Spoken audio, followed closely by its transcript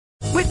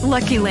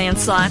Lucky Land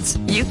Slots,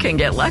 you can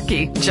get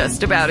lucky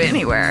just about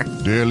anywhere.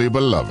 Dearly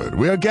beloved,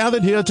 we are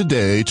gathered here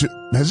today to...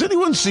 Has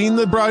anyone seen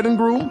the bride and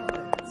groom?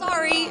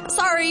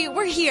 Sorry,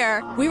 we're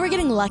here. We were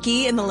getting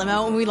lucky in the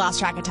limo and we lost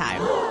track of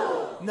time.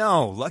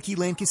 No, Lucky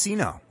Land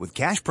Casino, with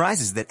cash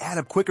prizes that add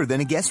up quicker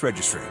than a guest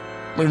registry.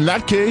 In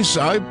that case,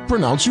 I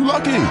pronounce you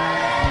lucky.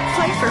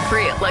 Play for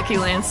free at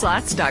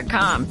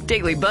LuckyLandSlots.com.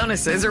 Daily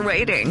bonuses are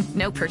waiting.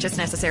 No purchase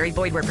necessary.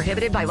 Void where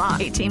prohibited by law.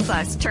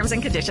 18+. Terms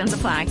and conditions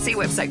apply. See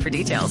website for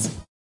details.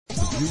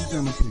 The views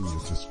and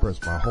opinions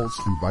expressed by hosts,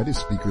 invited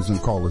speakers,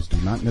 and callers do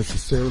not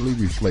necessarily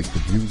reflect the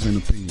views and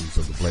opinions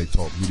of the Black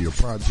Talk Media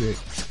Project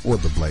or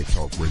the Black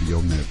Talk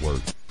Radio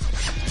Network.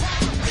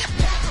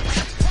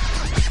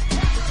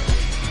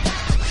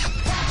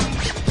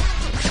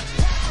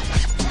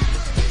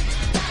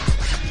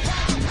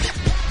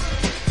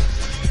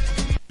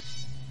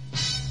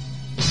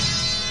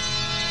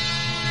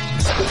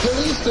 The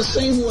police the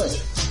same way.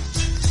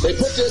 They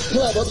put their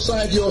club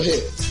upside your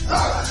head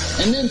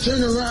and then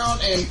turn around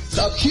and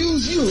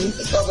accuse you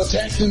of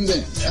attacking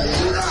them.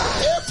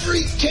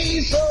 Every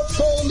case of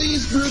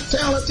police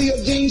brutality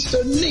against a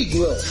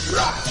Negro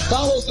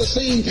follows the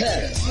same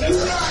pattern.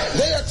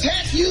 They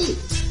attack you,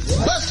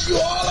 bust you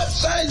all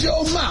upside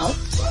your mouth,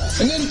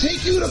 and then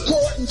take you to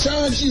court and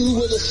charge you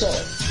with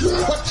assault.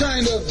 What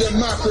kind of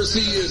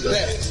democracy is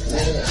that?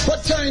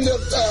 What kind of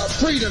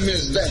freedom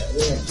is that?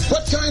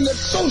 What kind of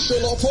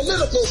social or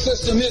political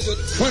system is it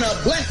when a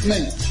black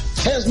man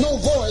has no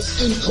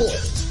voice in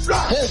court,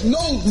 has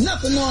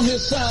nothing on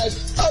his side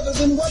other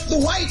than what the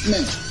white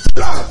man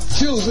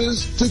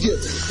chooses to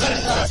give him?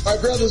 My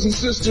brothers and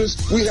sisters,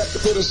 we have to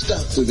put a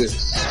stop to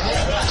this.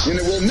 And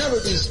it will never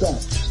be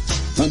stopped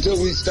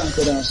until we stop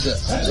it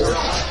ourselves.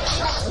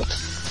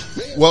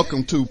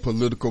 Welcome to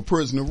Political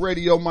Prisoner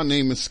Radio. My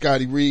name is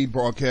Scotty Reed,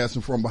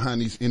 broadcasting from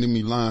behind these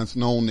enemy lines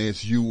known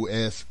as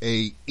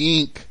USA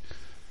Inc.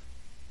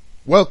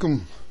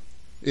 Welcome.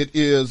 It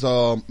is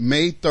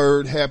May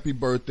 3rd. Happy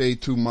birthday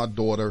to my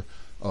daughter,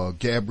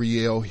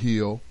 Gabrielle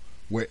Hill,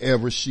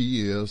 wherever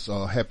she is.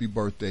 Happy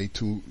birthday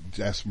to,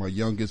 that's my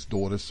youngest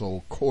daughter, so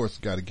of course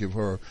got to give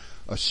her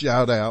a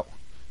shout out.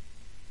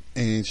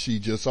 And she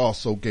just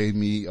also gave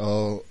me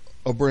a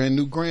brand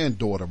new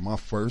granddaughter, my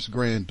first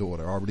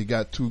granddaughter. I already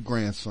got 2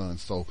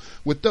 grandsons. So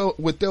with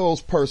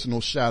those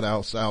personal shout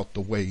outs out the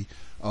way,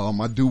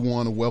 I do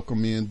want to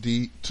welcome in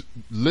the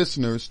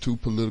listeners to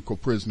Political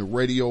Prisoner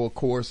Radio. Of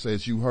course,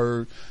 as you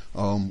heard,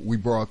 we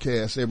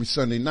broadcast every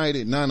Sunday night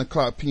at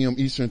 9:00 p.m.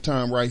 Eastern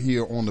Time right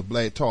here on the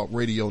Black Talk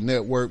Radio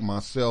Network.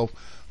 Myself,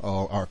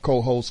 our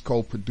co-host,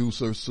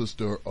 co-producer,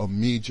 Sister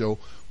Amijo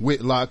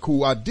Whitlock,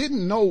 who I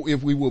didn't know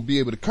if we will be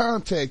able to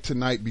contact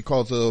tonight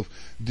because of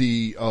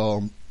the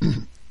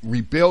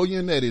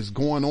rebellion that is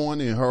going on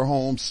in her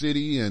home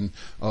city and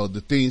the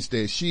things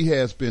that she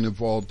has been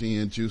involved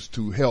in just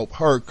to help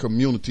her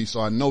community. So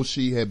I know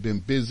she had been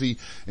busy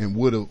and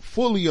would have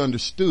fully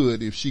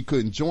understood if she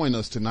couldn't join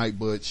us tonight,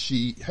 but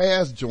she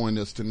has joined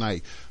us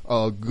tonight.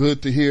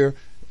 Good to hear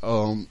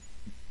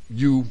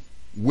you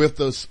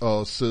with us,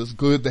 sis.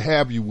 Good to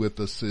have you with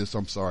us, sis.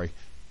 I'm sorry.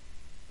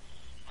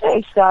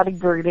 Hey, Scotty,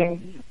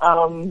 greetings.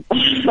 I'm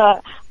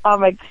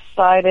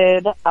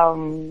excited.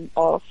 I'm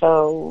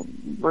also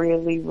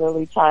really,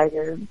 really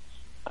tired.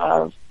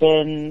 I've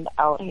been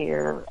out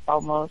here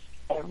almost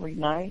every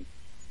night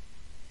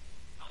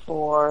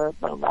for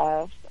the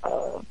last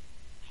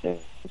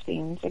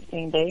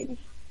 16 days.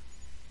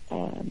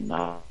 And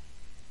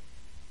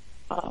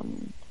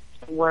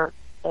work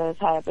has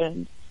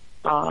happened.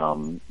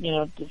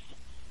 Just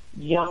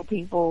young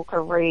people,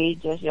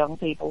 courageous young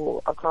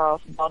people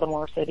across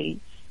Baltimore City,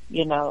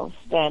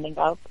 standing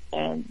up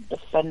and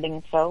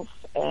defending self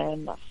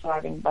and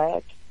fighting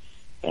back.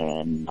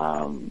 And,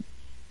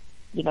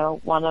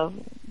 one of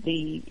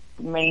the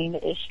main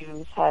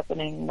issues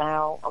happening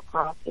now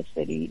across the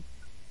city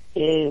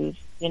is,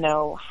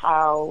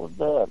 how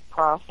the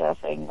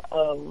processing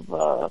of,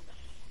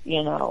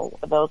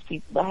 those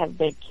people that have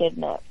been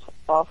kidnapped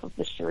off of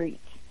the streets.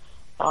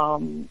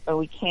 And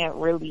we can't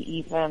really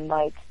even,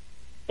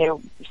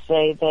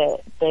 say that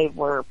they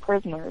were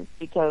prisoners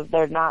because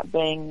they're not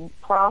being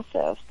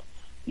processed,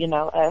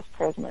 as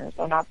prisoners.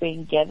 They're not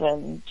being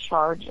given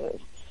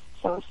charges.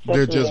 So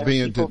they're just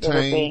being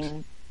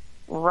detained.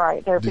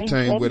 They're being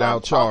detained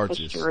without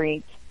charges. Off the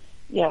streets.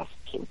 Yes,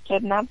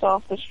 kidnapped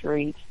off the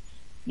streets.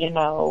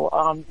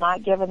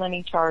 Not given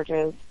any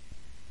charges,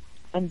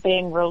 and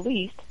being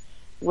released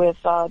with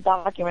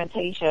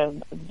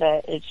documentation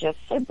that is just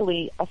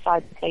simply a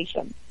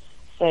citation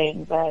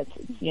saying that,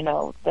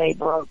 they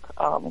broke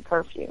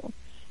curfew.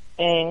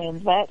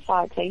 And that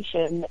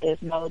citation is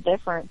no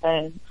different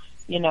than,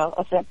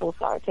 a simple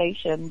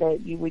citation that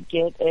you would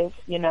get if,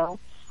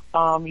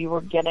 you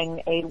were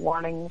getting a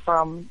warning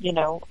from,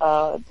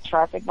 a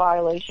traffic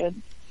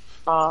violation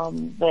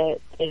that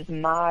is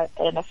not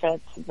an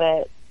offense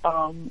that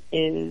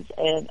is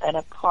an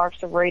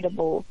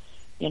incarceratable,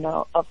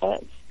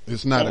 offense.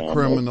 It's not a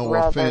criminal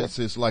offense.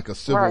 It's like a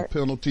civil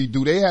penalty.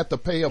 Do they have to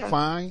pay a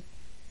fine?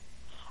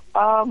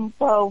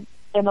 Well,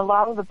 in a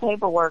lot of the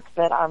paperwork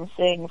that I'm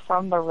seeing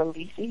from the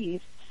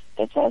releasees,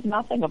 it says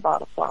nothing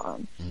about a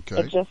fine.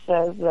 Okay. It just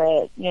says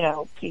that,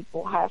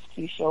 people have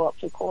to show up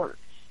to court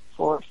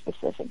for a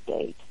specific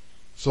date.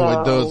 So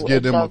it does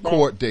give them a doesn't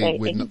court say date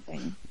with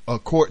anything.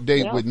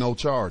 with no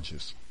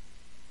charges.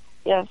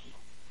 Yes.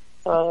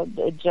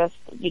 It just,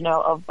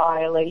 a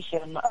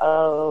violation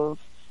of,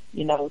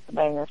 the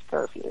mayor's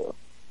curfew.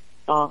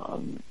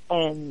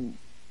 And,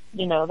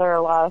 there are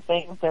a lot of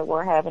things that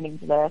were happening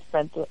today. I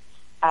spent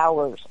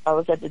hours. I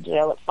was at the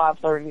jail at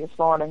 5:30 this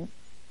morning.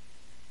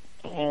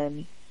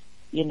 And,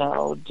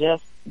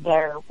 just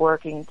there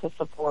working to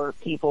support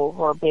people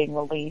who are being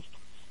released.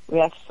 We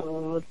have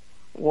food,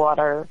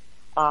 water,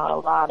 a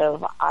lot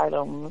of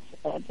items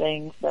and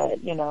things that,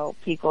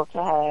 people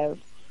to have.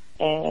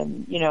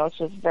 And, it's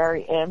just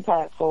very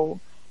impactful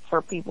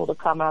for people to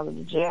come out of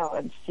the jail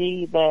and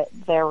see that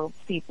there were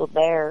people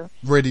there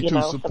ready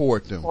to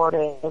support them,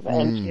 supportive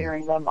and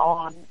cheering them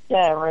on.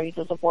 Yeah, ready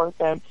to support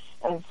them.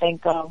 And I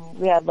think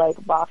we had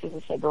like boxes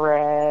of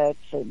cigarettes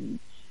and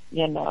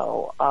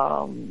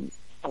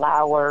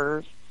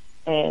flowers,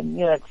 and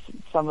like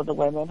some of the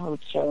women who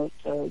chose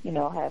to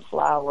have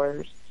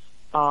flowers.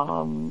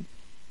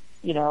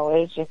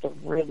 It's just a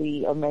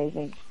really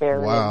amazing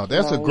experience. Wow,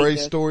 that's a great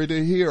story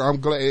to hear.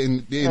 I'm glad,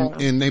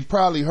 and they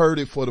probably heard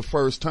it for the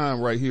first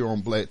time right here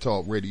on Black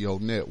Talk Radio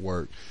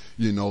Network.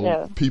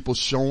 People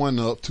showing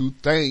up to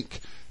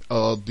thank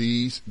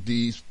these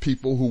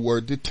people who were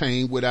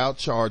detained without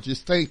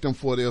charges. Thank them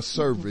for their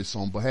service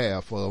on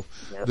behalf of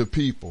the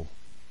people.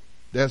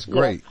 That's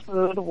great. Yes,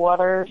 food,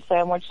 water,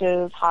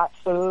 sandwiches, hot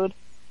food.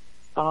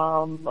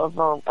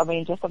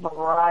 Just a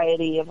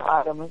variety of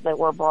items that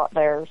were brought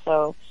there.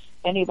 So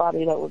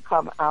anybody that would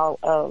come out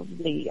of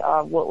the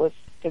what was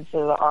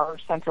considered our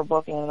central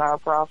booking and our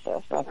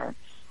process center,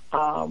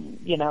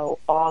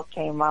 all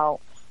came out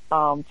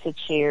to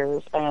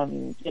cheers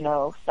and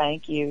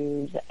thank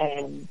yous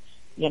and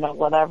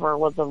whatever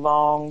was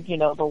along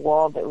the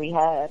wall that we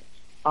had.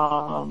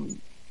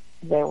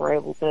 They were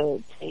able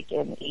to take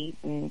and eat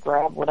and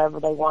grab whatever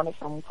they wanted,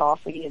 from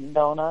coffee and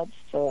donuts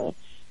to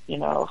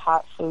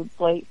hot food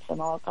plates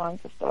and all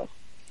kinds of stuff.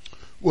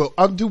 Well,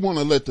 I do want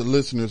to let the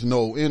listeners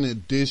know, in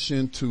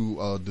addition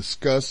to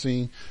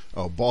discussing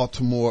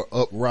Baltimore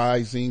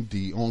Uprising,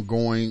 the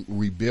ongoing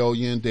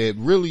rebellion that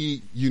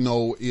really,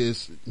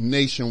 is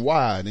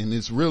nationwide, and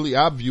it's really,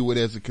 I view it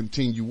as a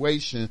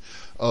continuation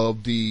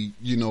of the,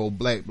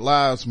 Black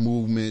Lives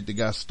Movement that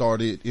got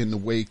started in the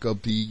wake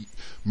of the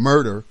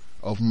murder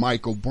of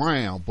Michael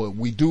Brown. But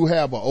we do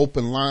have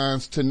open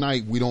lines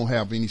tonight. We don't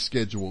have any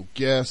scheduled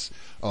guests.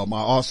 I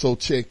also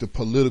checked the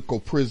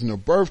political prisoner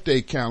birthday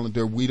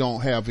calendar. We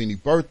don't have any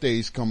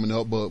birthdays coming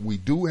up, but we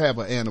do have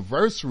an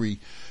anniversary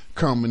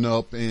coming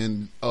up.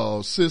 And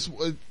sis,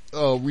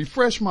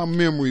 refresh my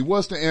memory.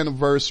 What's the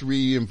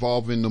anniversary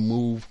involving the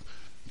move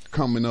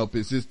coming up?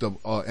 Is this the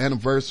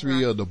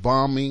anniversary of the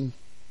bombing?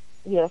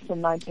 Yes,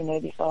 in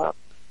 1985.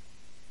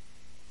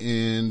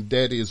 And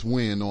that is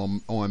when?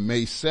 On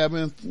May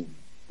 7th?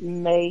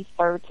 May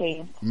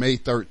 13th. May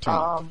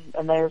 13th.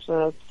 And there's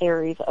a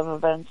series of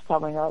events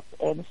coming up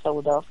in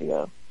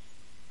Philadelphia,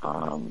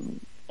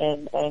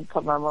 in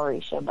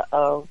commemoration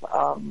of,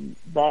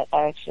 that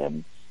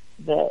action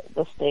that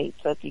the state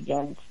took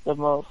against the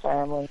Moe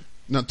family.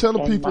 Now tell the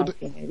people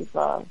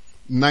 1985.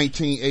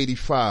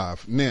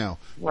 1985. Now.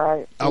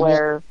 Right.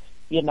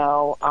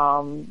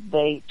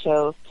 They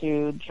chose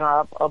to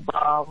drop a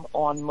bomb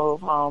on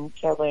Move Home,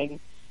 killing,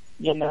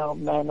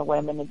 men,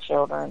 women, and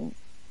children,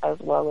 as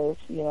well as,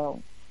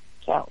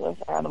 countless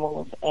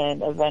animals.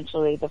 And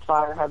eventually the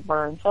fire had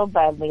burned so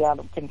badly out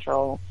of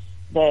control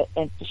that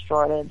it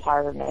destroyed an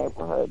entire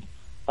neighborhood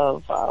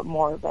of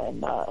more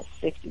than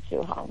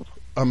 62 homes.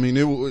 I mean,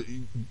 it was,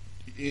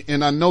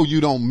 and I know you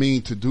don't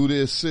mean to do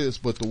this, sis,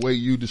 but the way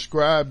you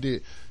described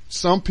it,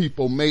 some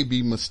people may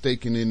be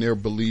mistaken in their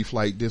belief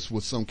like this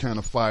was some kind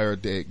of fire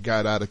that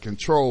got out of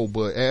control.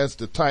 But as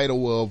the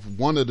title of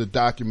one of the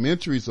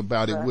documentaries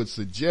about it would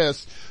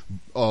suggest,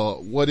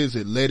 what is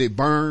it? Let it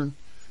burn.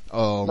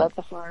 Let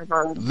the fire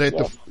burn. Let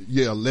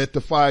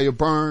the fire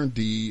burn.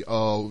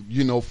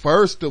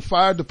 First the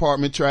fire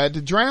department tried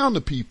to drown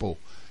the people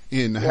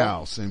in the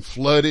house and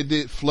flooded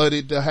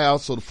the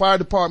house. So the fire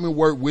department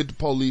worked with the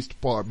police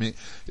department,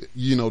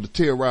 to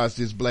terrorize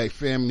this black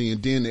family.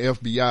 And then the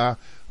FBI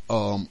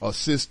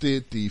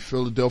assisted the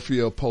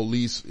Philadelphia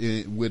police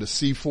with a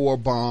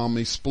C4 bomb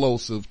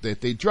explosive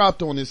that they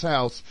dropped on his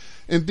house,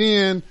 and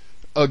then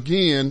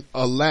again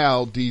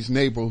allowed these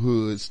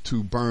neighborhoods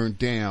to burn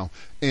down.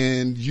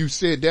 And you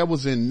said that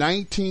was in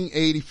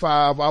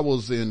 1985. I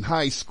was in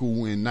high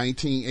school in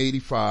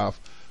 1985.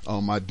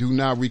 I do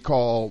not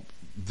recall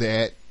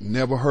that,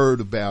 never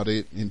heard about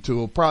it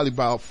until probably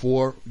about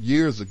 4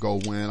 years ago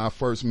when I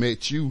first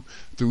met you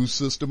through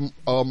Sister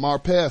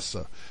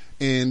Marpessa.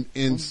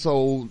 And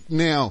so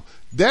now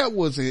that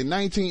was in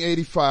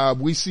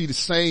 1985. We see the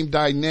same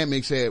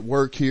dynamics at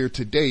work here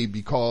today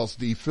because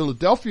the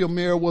Philadelphia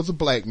mayor was a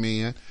black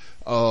man.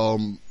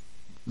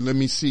 let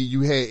me see,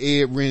 you had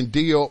Ed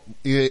Rendell,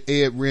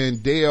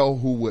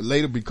 who would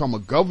later become a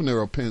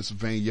governor of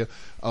Pennsylvania.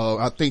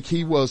 I think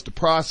he was the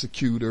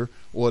prosecutor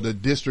or the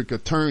district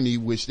attorney,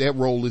 which that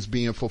role is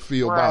being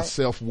fulfilled by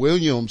Seth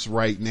Williams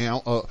right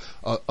now,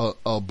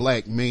 a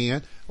black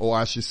man, or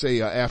I should say,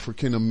 a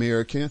African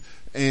American.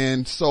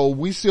 And so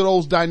we see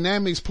those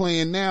dynamics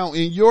playing now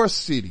in your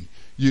city,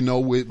 you know,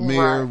 with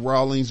Mayor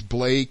Rawlings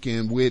Blake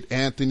and with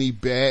Anthony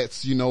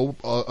Batts, you know,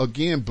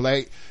 again,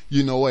 black,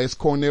 you know, as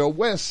Cornel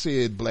West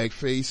said,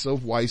 blackface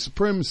of white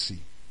supremacy.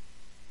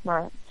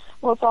 Right.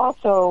 Well, it's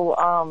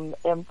also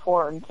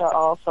important to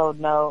also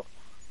note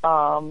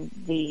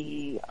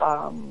the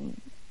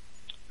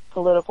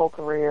political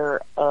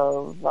career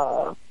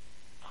of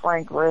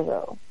Frank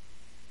Rizzo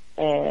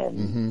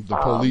and the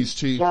police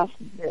chief.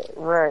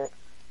 Right.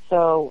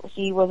 So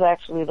he was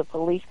actually the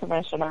police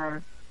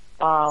commissioner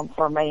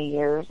for many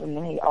years, and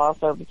then he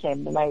also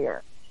became the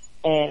mayor.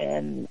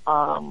 And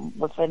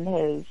within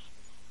his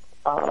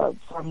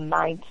from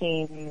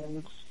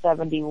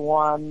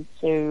 1971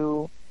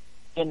 to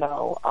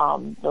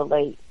the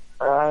late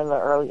or the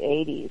early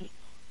 80s,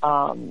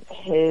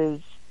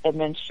 his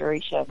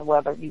administration,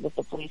 whether he was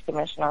the police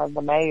commissioner or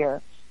the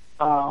mayor,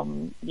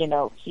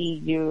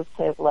 he used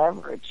his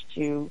leverage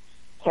to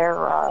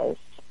terrorize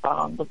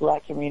the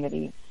black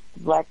community,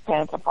 the Black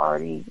Panther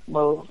Party,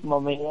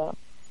 Mumia.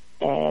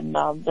 And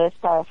this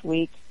past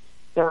week,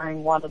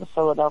 during one of the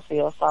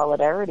Philadelphia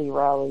Solidarity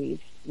rallies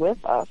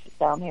with us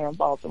down here in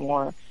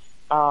Baltimore,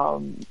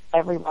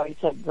 everybody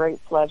took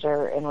great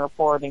pleasure in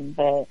reporting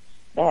that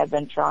they had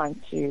been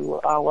trying to,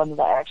 one of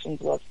the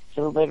actions was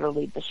to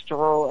literally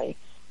destroy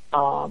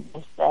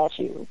the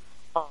statue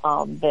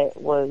that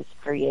was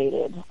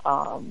created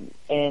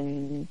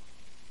in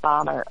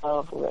honor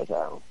of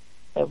Rizzo,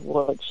 of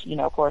which,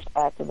 of course,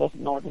 activists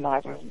and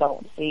organizers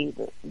don't see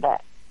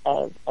that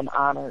as an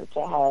honor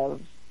to have,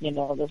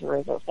 this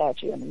Rizzo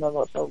statue in the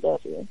middle of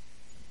Philadelphia.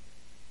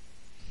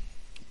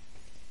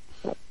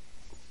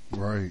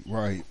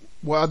 Right.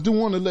 Well, I do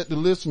want to let the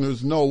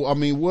listeners know, I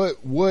mean, what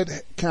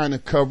kind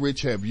of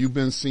coverage have you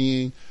been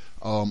seeing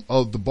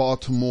of the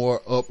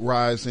Baltimore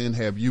uprising?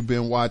 Have you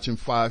been watching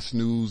Fox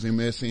News,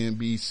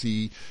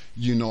 MSNBC?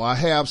 I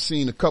have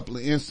seen a couple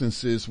of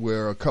instances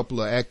where a couple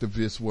of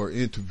activists were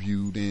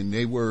interviewed and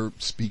they were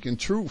speaking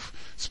truth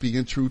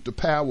to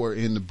power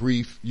in the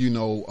brief,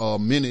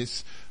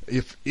 minutes.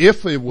 If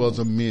it was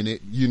a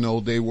minute,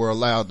 they were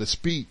allowed to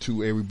speak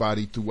to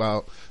everybody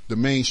throughout the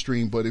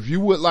mainstream. But if you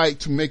would like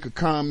to make a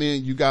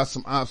comment, you got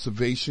some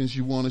observations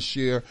you want to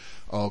share,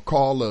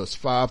 call us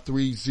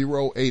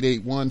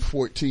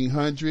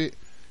 530-881-1400.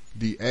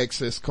 The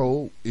access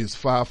code is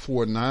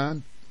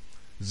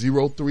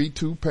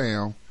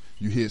 549-032#.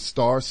 You hit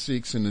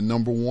 *6 and the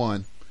number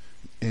 1,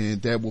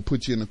 and that will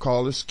put you in the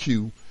caller's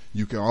queue.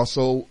 You can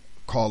also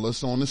call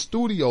us on the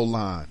studio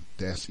line.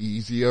 That's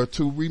easier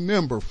to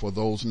remember for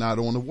those not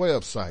on the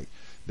website.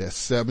 That's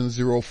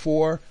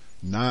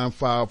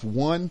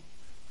 704-951-5030.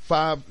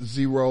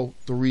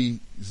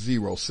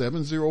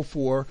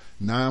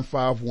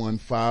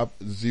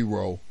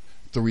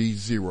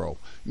 704-951-5030.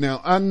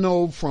 Now, I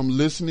know from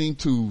listening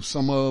to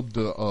some of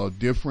the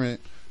different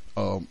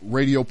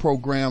radio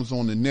programs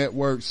on the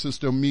network,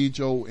 Sister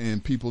Mijo,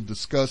 and people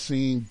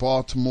discussing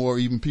Baltimore,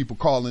 even people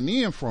calling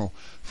in from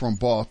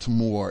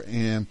Baltimore,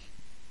 and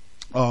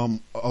a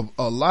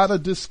lot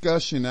of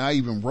discussion. I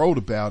even wrote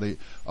about it,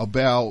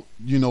 about,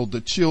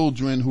 the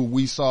children who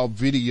we saw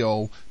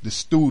video, the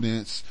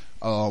students,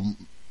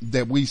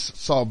 that we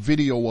saw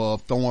video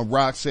of throwing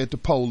rocks at the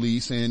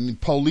police, and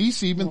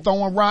police even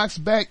throwing rocks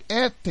back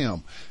at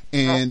them.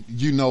 And,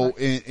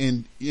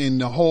 in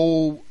the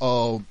whole,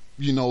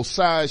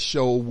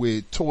 sideshow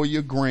with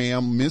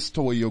Miss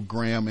Toya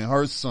Graham and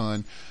her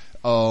son,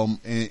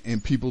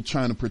 and people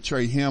trying to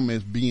portray him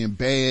as being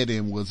bad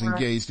and was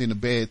engaged in a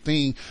bad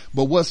thing.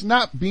 But what's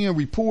not being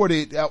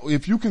reported,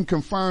 if you can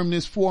confirm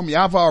this for me,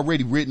 I've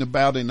already written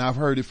about it and I've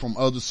heard it from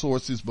other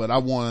sources, but I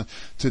want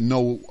to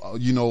know,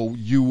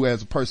 you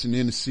as a person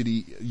in the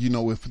city,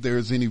 if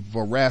there's any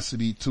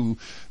veracity to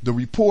the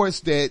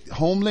reports that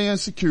Homeland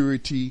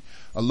Security,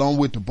 along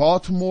with the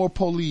Baltimore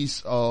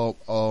police,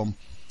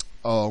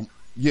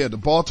 the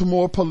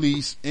Baltimore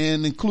police,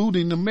 and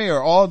including the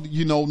mayor,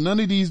 none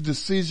of these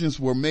decisions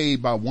were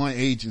made by one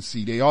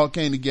agency. They all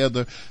came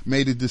together,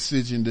 made a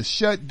decision to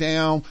shut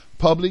down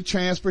public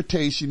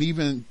transportation,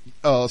 even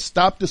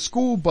stop the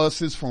school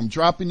buses from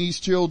dropping these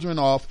children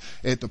off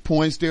at the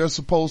points they're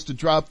supposed to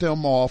drop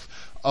them off.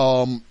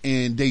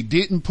 And they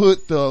didn't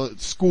put the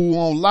school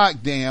on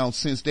lockdown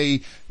since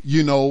they,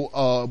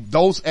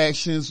 those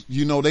actions,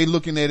 they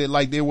looking at it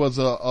like there was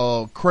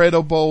a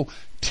credible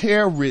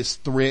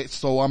terrorist threat.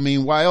 So,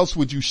 why else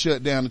would you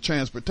shut down the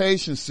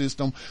transportation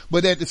system?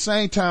 But at the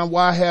same time,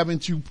 why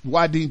didn't you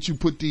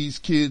put these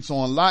kids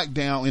on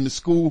lockdown in the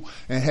school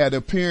and had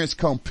their parents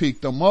come pick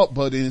them up?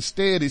 But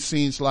instead, it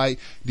seems like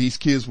these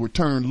kids were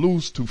turned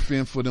loose to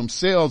fend for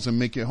themselves and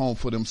make it home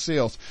for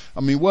themselves.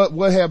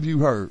 What have you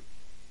heard?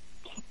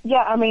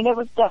 Yeah, it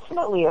was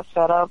definitely a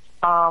setup.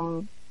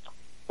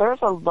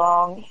 There's a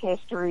long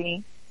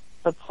history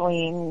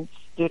between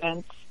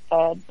students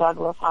at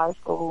Douglas High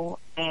School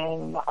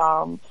and,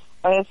 I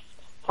guess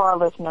for our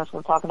listeners,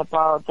 we're talking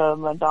about the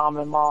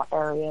Mondawmin Mall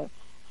area.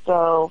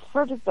 So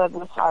Frederick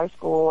Douglass High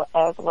School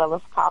as well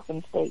as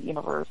Coppin State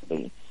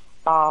University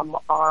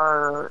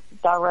are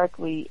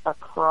directly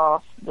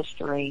across the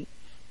street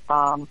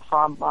from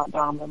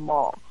Mondawmin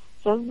Mall.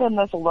 So there's been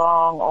this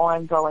long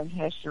ongoing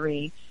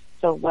history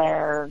to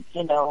where,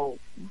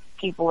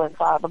 people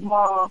inside the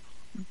mall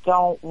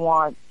don't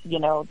want,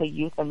 the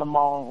youth in the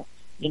mall,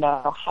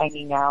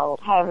 hanging out,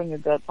 having a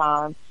good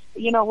time,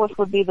 which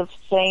would be the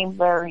same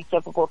very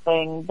typical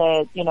thing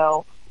that,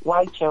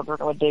 white children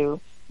would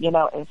do,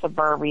 in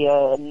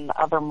suburbia and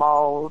other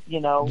malls,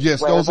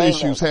 Yes, those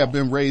issues have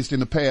been raised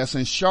in the past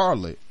in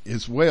Charlotte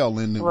as well,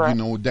 and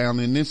right. Down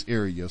in this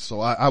area.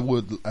 So I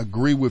would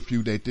agree with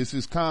you that this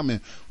is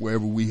common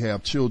wherever we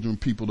have children.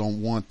 People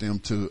don't want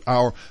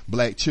our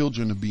black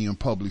children to be in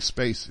public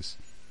spaces.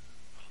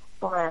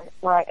 Right.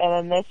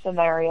 And in this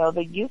scenario,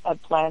 the youth had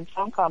planned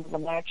some kind of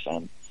an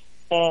action,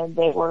 and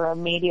they were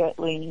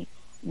immediately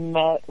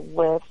met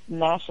with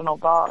National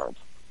Guards.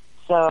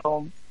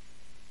 So,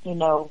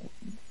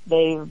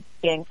 they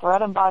being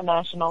threatened by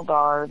National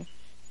Guard,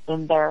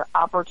 and their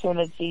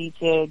opportunity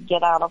to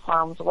get out of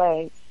harm's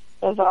way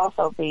is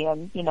also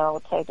being,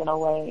 taken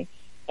away.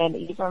 And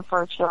even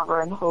for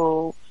children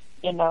who,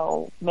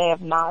 may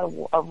have not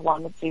have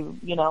wanted to,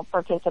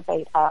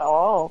 participate at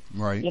all,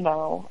 right.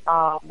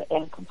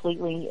 And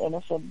completely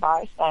innocent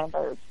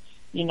bystanders,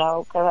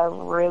 could have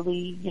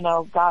really,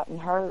 gotten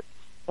hurt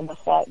in the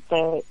fact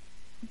that,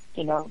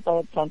 they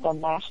had sent the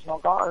National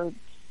Guard,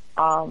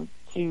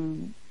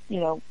 to,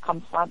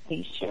 confront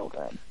these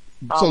children.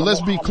 So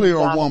let's be clear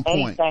on one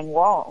point. Anything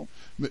wrong.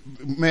 Let's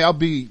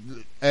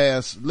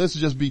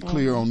just be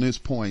clear on this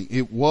point.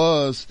 It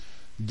was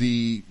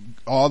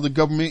all the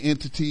government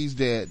entities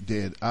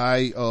that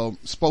I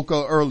spoke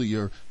of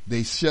earlier,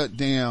 they shut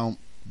down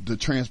the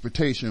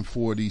transportation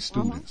for these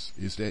students.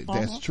 Is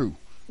that's true?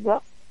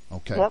 Yep.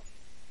 Okay.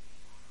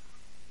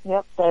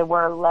 Yep. They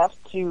were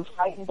left to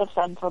fight and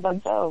defend for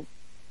themselves,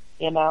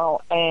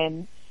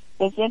 and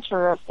it's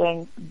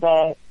interesting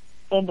that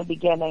in the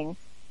beginning,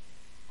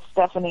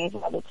 Stephanie's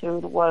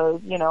attitude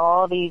was,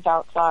 all these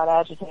outside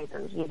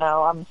agitators,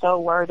 I'm so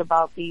worried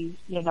about these,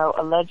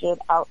 alleged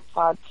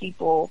outside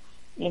people,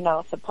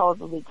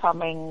 supposedly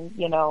coming,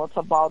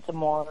 to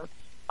Baltimore,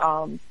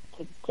 to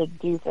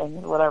do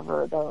things,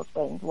 whatever those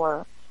things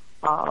were.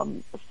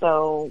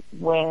 So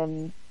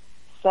when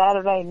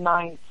Saturday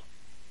night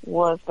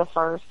was the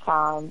first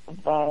time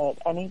that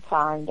any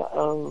kind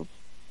of,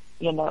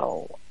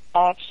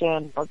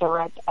 action or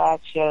direct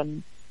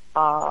action,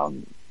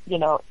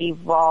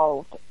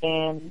 evolved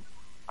in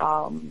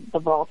the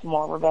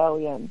Baltimore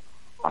Rebellion.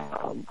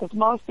 Because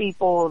most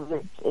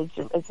people,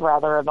 it's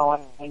rather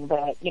annoying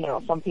that,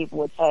 some people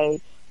would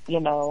say,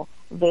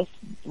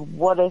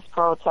 what is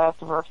protest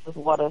versus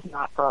what is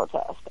not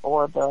protest,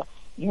 or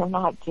you're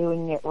not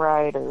doing it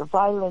right, or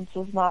violence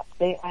is not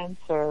the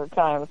answer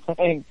kind of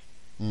thing.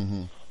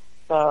 Mm-hmm.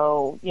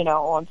 So,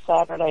 on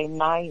Saturday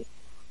night,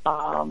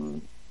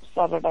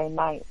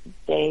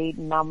 day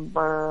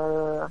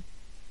number,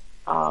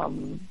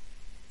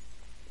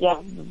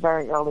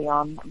 very early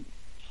on.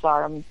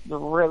 Sorry, I'm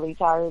really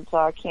tired, so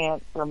I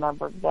can't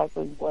remember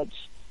exactly which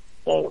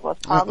day it was.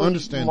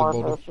 Probably more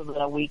closer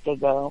than a week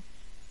ago,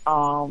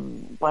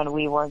 when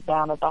we were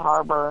down at the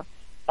harbor.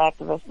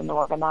 Activists and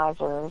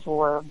organizers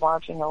were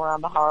marching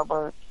around the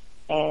harbor,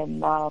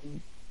 and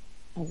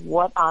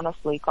what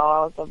honestly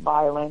caused the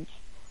violence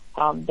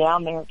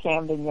down there at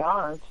Camden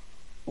Yards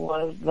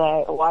was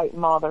that white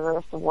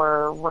motorists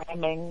were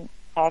ramming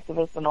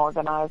activists and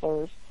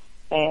organizers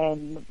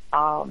and,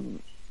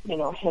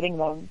 hitting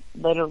them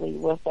literally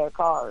with their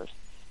cars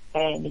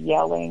and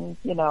yelling,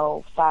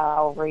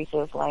 foul,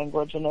 racist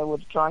language, and it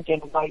was drunken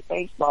white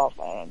baseball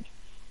fans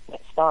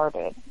that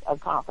started a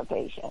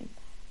confrontation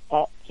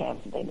at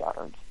Camden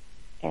Yards.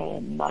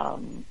 And,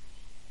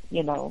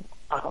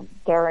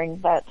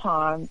 during that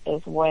time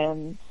is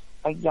when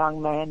a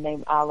young man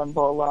named Alan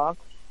Bullock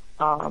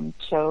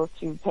chose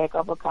to pick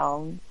up a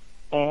cone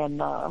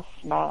and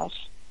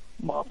smash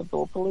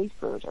multiple police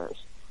cruisers.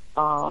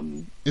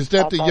 Is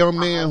that the young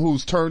man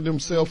who's turned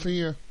himself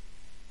in?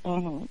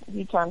 Mm-hmm.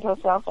 He turned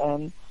himself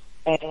in,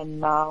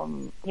 and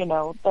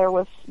there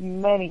was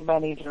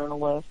many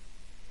journalists,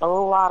 a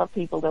lot of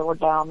people that were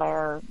down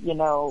there,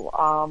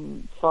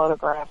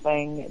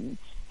 photographing, and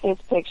his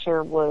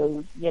picture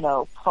was,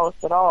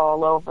 posted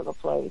all over the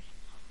place.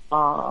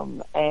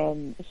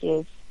 And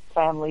his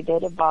family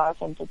did advise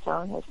him to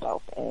turn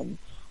himself in.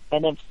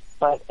 But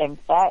in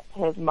fact,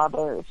 his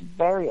mother is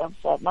very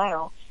upset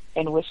now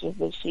and wishes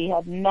that she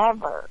had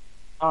never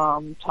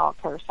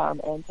talked her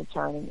son into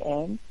turning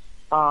in.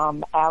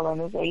 Alan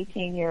is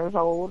 18 years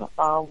old,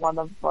 one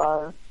of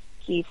our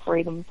key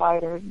freedom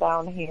fighters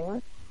down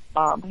here.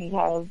 He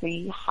has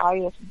the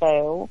highest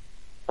bail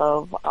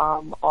of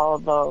all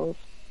of those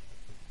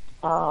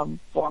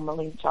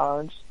formerly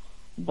charged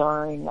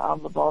during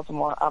the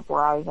Baltimore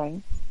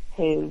uprising.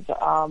 His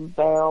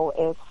bail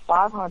is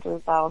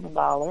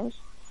 $500,000,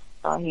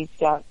 He's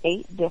got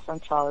 8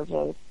 different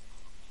charges,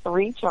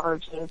 3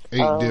 charges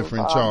Eight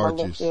different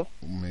charges. malicious,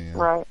 Man.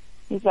 right?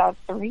 He's got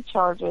 3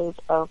 charges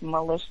of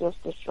malicious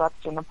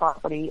destruction of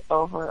property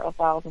over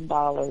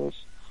 $1,000,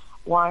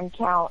 1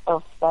 count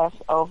of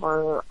theft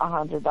over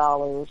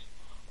 $100,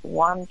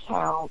 1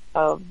 count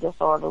of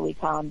disorderly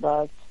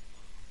conduct,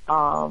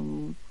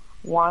 1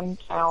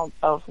 count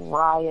of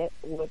riot,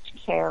 which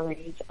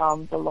carries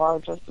the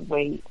largest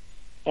weight,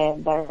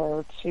 and there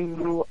are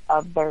 2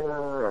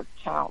 other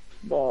counts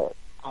that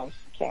I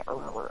can't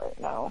remember right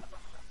now.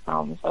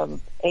 So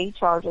 8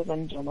 charges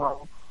in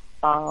general.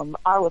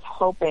 I was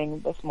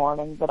hoping this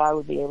morning that I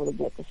would be able to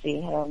get to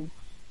see him,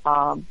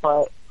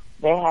 but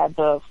they had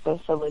the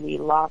facility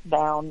locked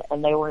down,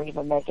 and they were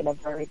even making it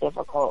very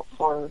difficult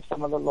for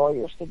some of the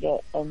lawyers to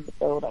get in the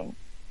building.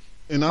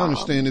 And I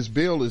understand his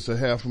bill is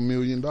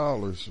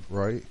 $500,000,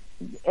 right?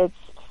 It's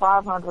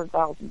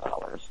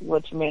 $500,000,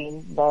 which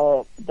means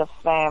that the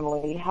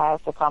family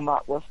has to come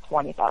up with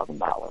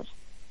 $20,000.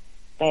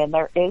 And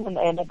there is an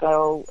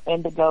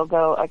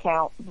Indiegogo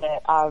account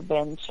that I've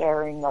been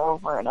sharing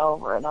over and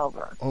over and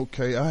over.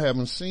 Okay, I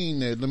haven't seen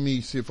that. Let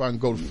me see if I can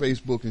go to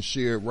Facebook and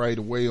share it right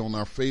away on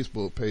our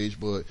Facebook page.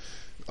 But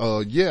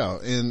yeah,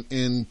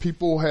 and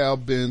people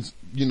have been,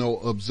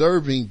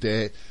 observing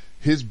that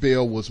his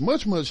bail was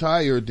much, much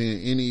higher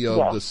than any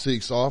of the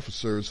 6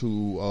 officers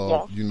who,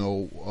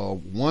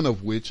 one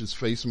of which is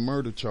facing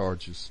murder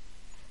charges.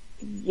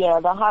 Yeah,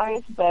 the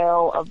highest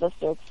bail of the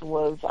 6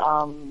 was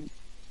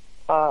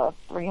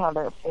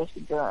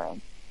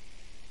 $350,000,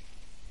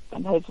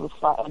 and his was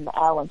and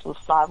Allen's was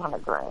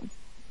 $500,000.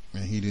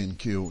 And he didn't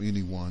kill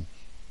anyone.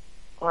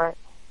 Right.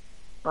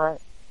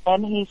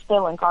 And he's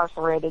still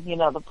incarcerated.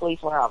 The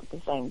police were out the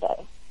same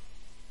day.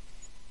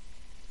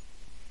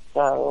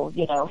 So,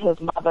 his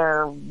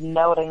mother,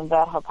 noting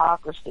that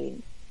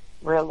hypocrisy,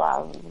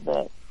 realizes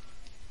that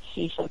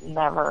she should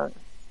never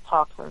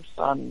talk her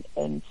son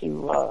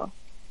into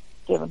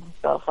giving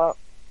himself up.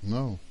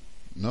 No.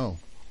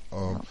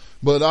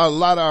 But a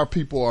lot of our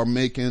people are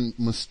making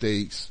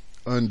mistakes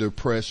under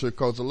pressure,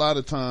 because a lot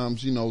of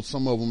times,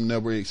 some of them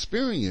never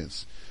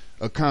experience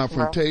a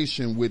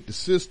confrontation with the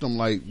system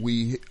like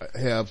we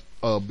have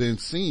been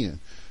seeing.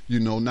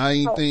 Not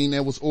anything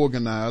that was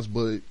organized,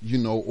 but,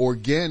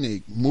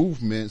 organic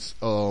movements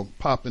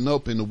popping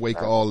up in the wake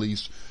of all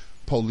these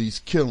police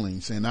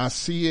killings. And I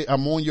see it.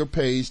 I'm on your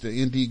page, the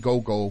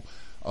Indiegogo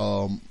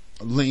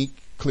link.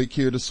 Click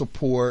here to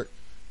support.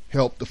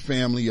 Help the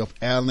family of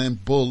Alan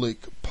Bullock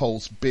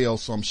post bail.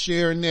 So I'm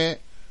sharing that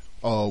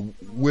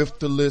with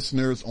the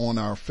listeners on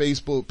our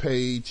Facebook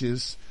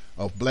pages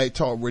of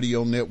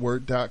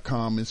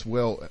BlackTalkRadioNetwork.com, as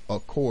well,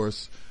 of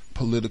course,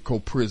 Political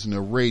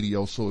Prisoner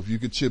Radio. So if you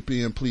could chip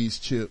in, please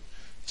chip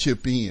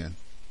in.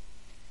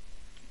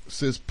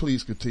 Sis,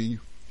 please continue.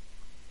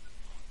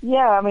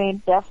 Yeah,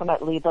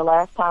 definitely. The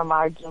last time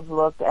I just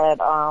looked at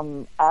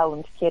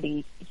Alan's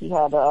kitty, he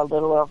had a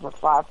little over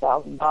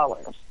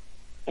 $5,000.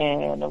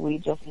 And we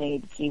just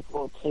need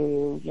people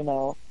to,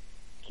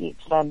 keep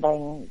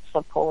sending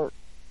support,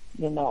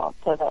 to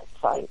that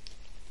site.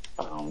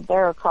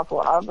 There are a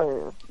couple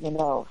other,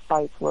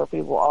 sites where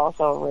people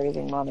also are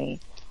raising money.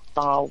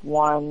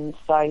 One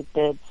site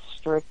that's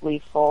strictly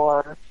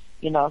for,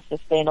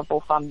 sustainable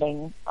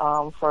funding,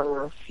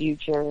 for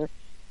future,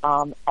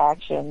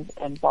 actions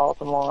in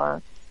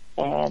Baltimore.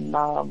 And,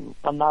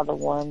 another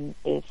one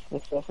is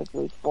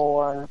specifically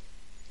for,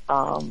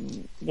 a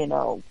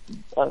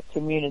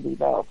community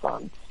bail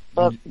fund.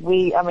 But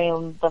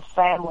the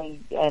family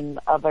and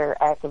other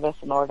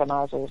activists and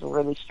organizers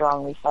really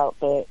strongly felt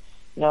that,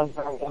 it's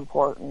very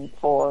important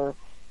for,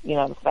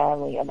 the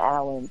family and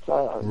Alan to,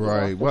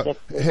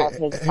 have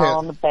his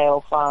own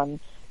bail fund,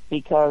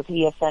 because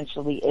he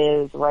essentially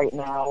is right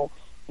now,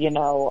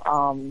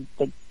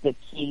 the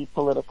key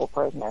political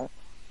prisoner,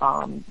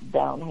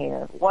 down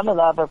here. One of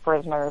the other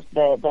prisoners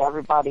that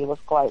everybody was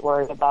quite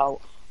worried about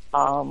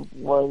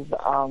was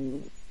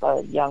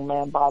a young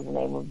man by the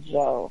name of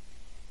Joe.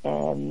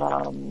 And,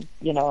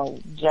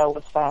 Joe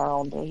was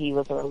found and he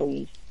was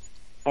released.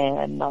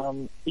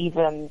 And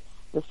even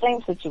the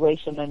same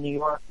situation in New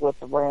York with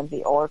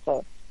Ramsey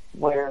Orta,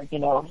 where, he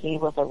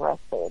was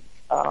arrested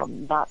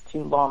not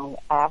too long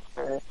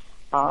after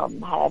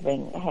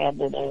having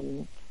handed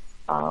in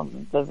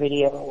the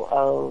video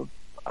of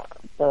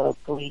the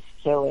police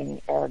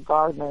killing Eric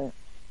Gardner.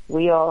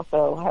 We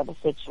also had a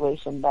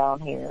situation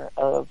down here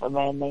of a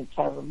man named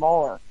Kevin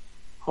Moore,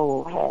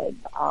 who had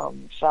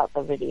shot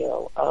the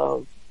video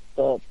of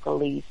the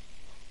police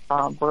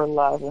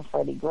brutalizing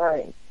Freddie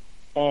Gray.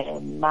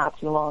 And not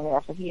too long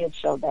after he had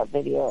showed that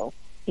video,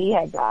 he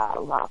had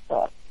got locked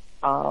up.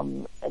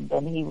 And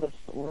then he was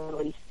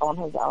released on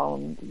his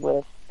own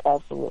with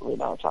absolutely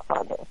no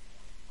charges.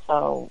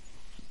 So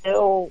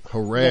still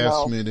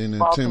harassment and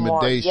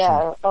intimidation.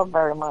 Yeah,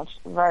 very much.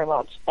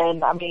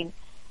 And I've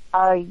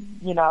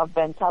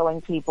been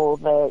telling people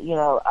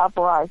that,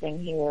 uprising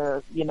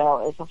here,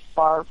 is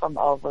far from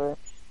over.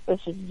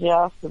 This is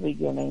just the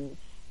beginning.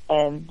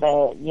 And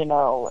that,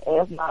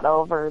 it's not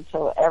over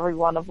until every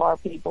one of our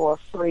people are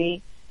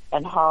free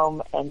and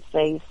home and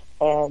safe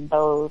and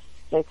those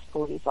 6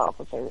 police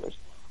officers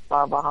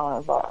are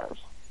behind bars.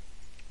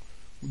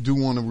 Do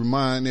want to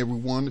remind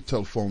everyone the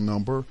telephone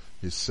number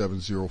is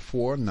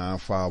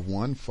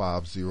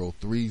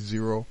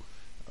 704-951-5030.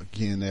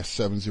 Again, that's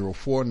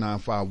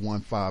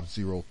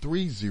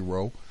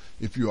 704-951-5030.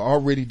 If you're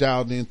already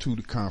dialed into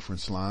the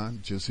conference line,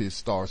 just hit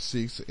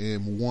 *6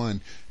 and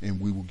 1, and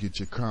we will get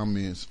your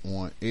comments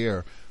on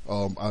air.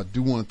 I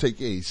do want to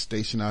take a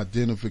station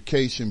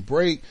identification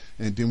break,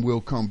 and then we'll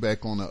come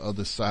back on the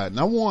other side. And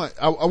I want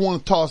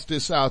to toss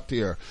this out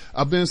there.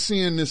 I've been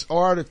seeing this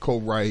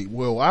article, right?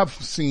 Well, I've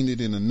seen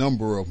it in a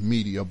number of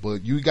media,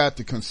 but you got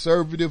the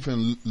conservative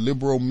and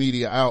liberal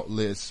media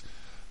outlets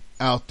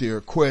out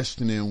there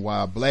questioning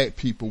why black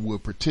people will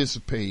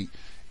participate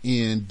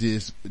in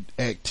this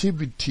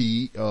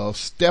activity of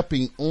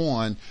stepping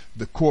on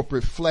the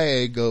corporate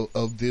flag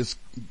of this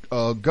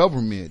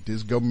government.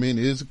 This government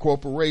is a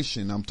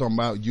corporation. I'm talking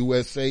about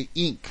USA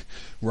Inc.,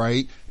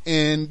 right?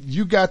 And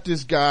you got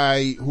this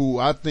guy who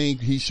I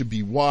think he should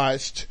be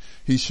watched.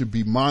 He should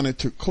be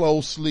monitored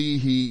closely.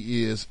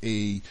 He is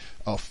a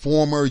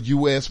former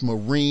U.S.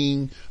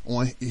 Marine.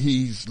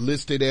 He's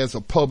listed as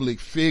a public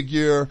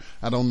figure.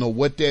 I don't know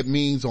what that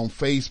means on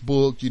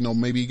Facebook. You know,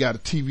 maybe he got a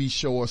TV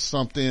show or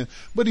something.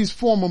 But he's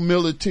former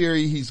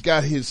military. He's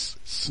got his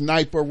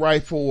sniper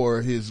rifle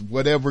or his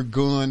whatever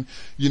gun,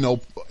 you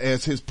know,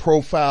 as his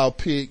profile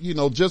pic. You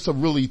know, just a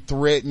really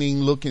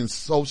threatening looking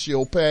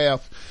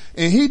sociopath.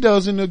 And he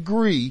doesn't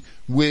agree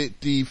with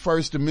the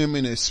First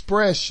Amendment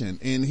expression.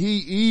 And he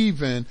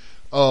even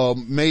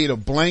made a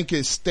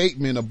blanket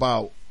statement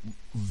about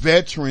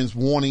veterans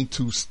wanting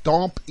to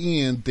stomp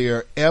in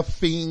their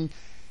effing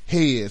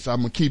heads. I'm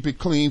going to keep it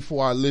clean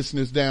for our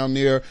listeners down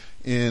there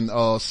in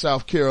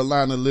South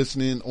Carolina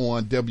listening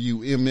on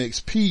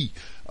WMXP.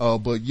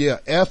 But yeah,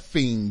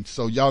 effing.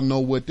 So y'all know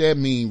what that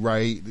mean,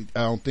 right?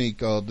 I don't think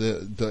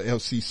the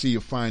FCC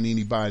will find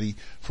anybody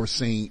for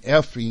saying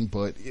effing,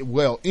 but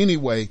well,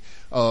 anyway,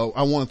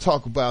 I want to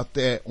talk about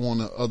that on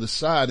the other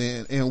side.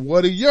 And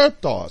what are your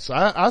thoughts?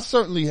 I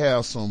certainly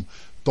have some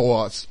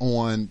thoughts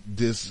on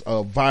this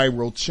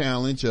viral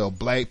challenge of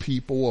black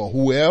people or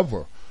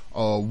whoever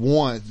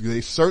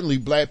certainly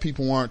black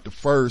people aren't the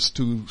first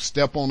to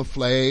step on the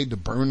flag, to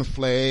burn the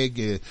flag,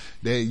 and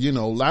that, you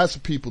know, lots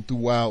of people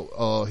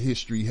throughout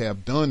history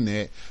have done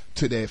that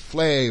to that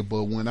flag.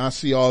 But when I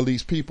see all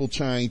these people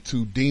trying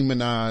to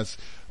demonize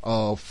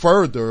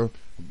further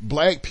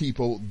black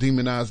people,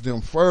 demonize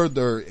them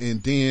further,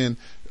 and then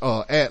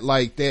act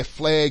like that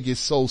flag is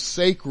so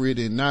sacred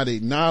and not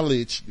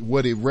acknowledge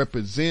what it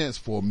represents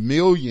for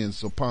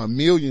millions upon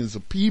millions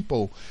of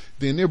people,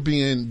 then they're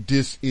being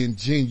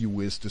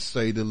disingenuous, to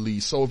say the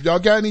least. So if y'all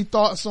got any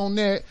thoughts on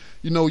that,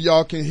 you know,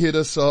 y'all can hit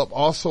us up.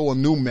 Also, a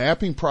new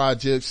mapping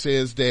project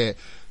says that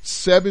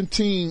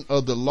 17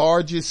 of the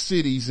largest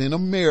cities in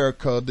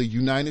America, the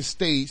United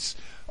States,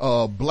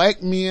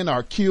 black men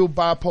are killed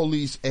by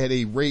police at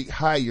a rate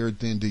higher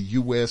than the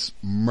U.S.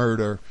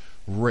 murder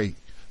rate.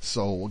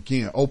 So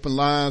again, open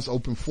lines,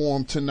 open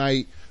forum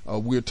tonight.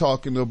 We're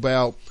talking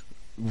about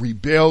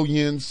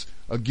rebellions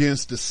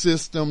against the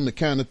system, the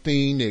kind of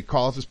thing that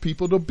causes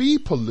people to be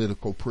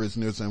political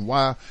prisoners, and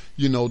why,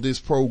 you know, this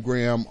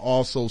program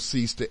also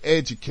seeks to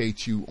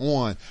educate you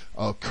on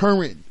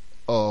current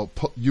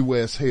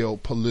U.S.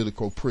 held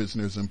political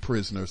prisoners and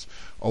prisoners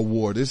of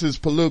war. This is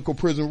Political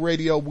Prison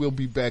Radio. We'll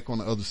be back on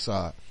the other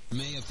side. It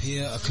may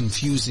appear a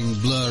confusing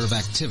blur of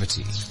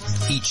activity,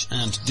 each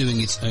ant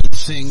doing its own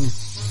thing,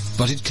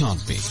 but it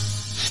can't be.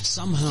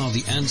 Somehow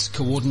the ants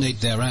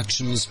coordinate their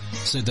actions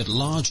so that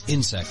large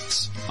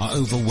insects are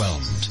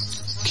overwhelmed,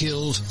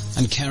 killed,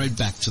 and carried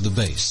back to the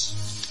base.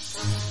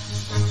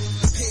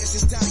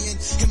 Is dying,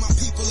 and my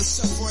people are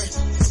suffering.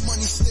 The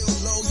money's still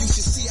low, you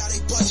should see how they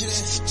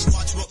budgeting.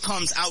 Watch what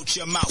comes out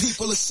your mouth.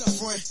 People are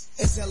suffering.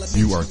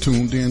 You are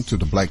tuned in to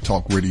the Black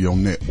Talk Radio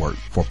Network.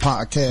 For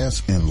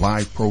podcasts and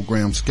live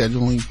program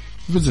scheduling,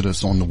 visit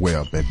us on the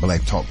web at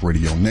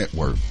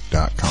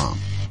blacktalkradionetwork.com.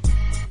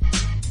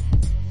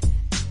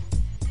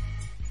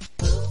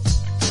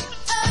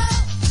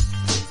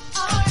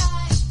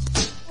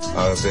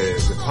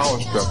 The power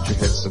structure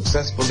had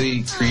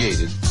successfully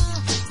created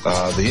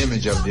the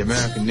image of the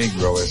American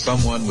Negro as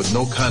someone with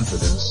no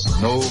confidence,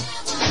 no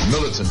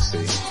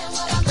militancy,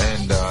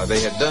 and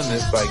they had done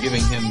this by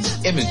giving him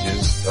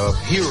images of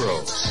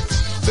heroes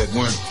that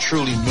weren't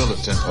truly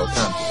militant or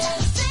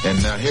confident.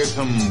 And now here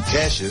come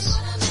Cassius,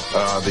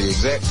 the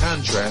exact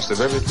contrast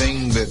of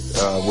everything that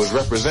was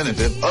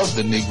representative of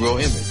the Negro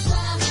image.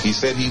 He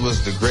said he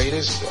was the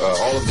greatest.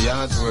 All of the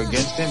odds were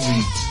against him.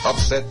 He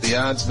upset the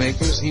odds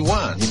makers. He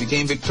won. He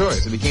became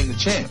victorious. He became the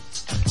champ.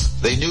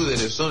 They knew that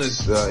as soon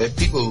as if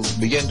people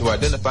began to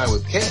identify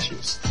with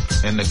Cassius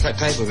and the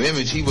type of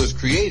image he was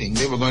creating,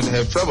 they were going to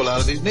have trouble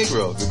out of these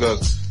Negroes,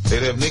 because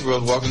they'd have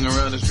Negroes walking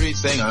around the street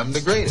saying, "I'm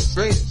the greatest,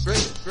 greatest,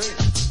 greatest,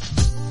 greatest."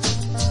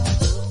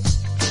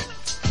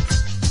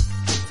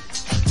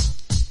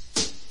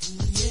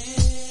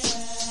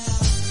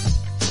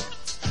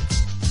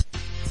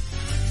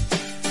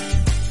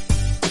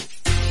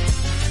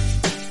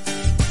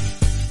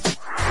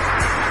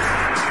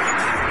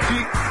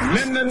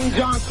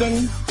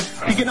 citizen,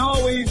 he can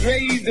always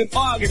raise an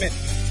argument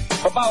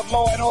about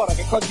law and order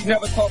because he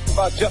never talks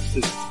about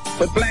justice.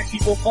 But black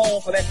people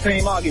fall for that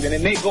same argument,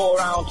 and they go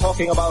around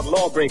talking about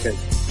lawbreakers.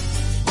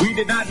 We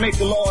did not make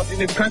the laws in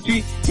this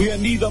country. We are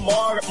neither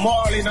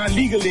morally nor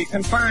legally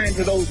confined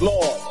to those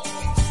laws.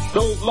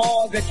 Those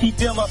laws that keep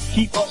them up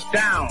keep us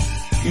down.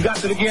 You got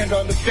to begin to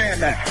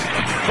understand that.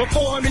 For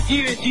 400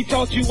 years, she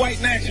taught you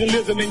white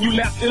nationalism, and you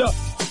left it up.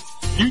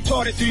 You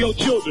taught it to your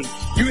children.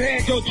 You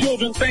had your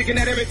children thinking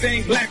that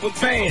everything black was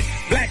bad.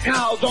 Black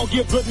cows don't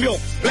give good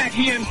milk. Black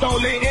hens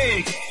don't lay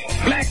eggs.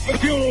 Black for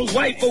funerals,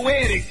 white for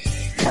weddings.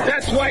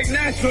 That's white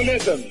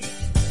nationalism.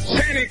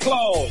 Santa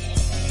Claus.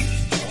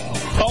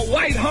 A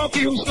white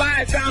honky who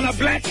slides down a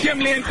black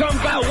chimney and comes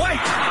out white.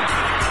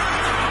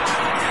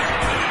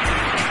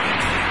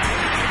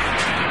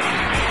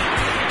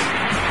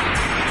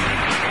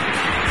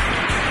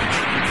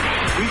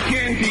 We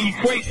can't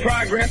equate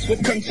progress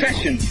with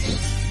concessions.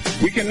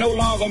 We can no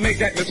longer make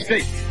that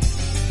mistake.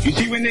 You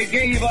see, when they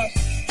gave us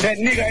that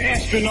nigger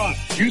astronaut,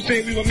 you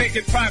say we were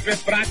making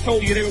progress, but I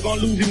told you they were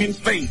going to lose him in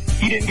space.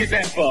 He didn't get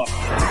that far.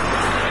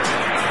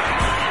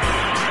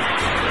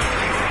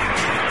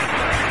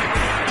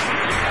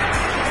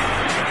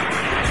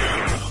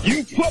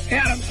 You put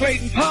Adam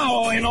Clayton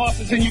Powell in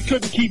office and you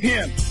couldn't keep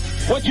him.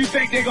 What you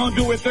think they're going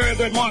to do with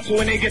Thurgood Marshall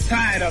when they get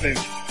tired of him?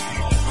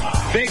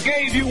 They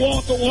gave you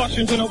Walter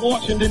Washington of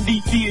Washington,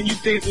 D.C., and you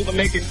said we were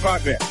making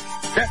progress.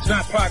 That's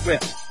not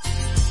progress.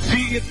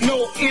 See, it's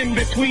no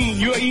in-between.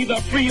 You're either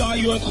free or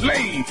you're a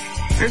slave.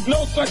 There's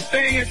no such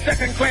thing as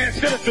second-class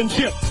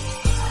citizenship.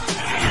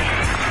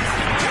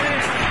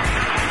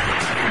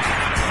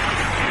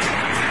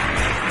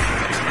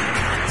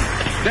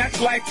 That's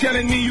like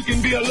telling me you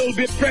can be a little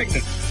bit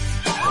pregnant.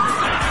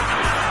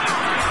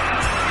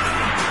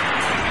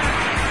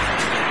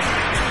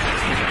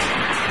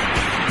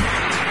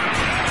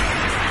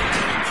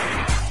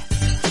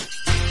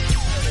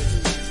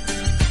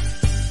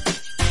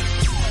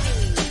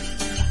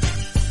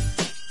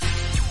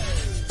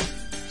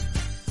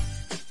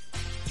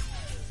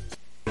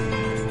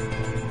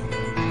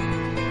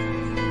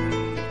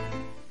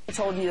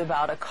 Told you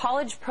about a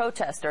college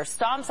protester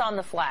stomps on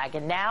the flag,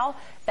 and now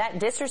that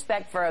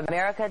disrespect for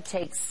America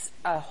takes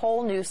a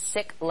whole new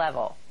sick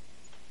level.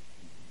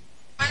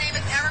 My name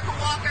is Erica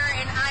Walker,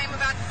 and I am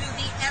about to do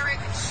the Eric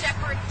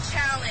Shepherd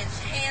Challenge.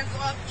 Hands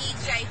off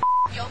EJ,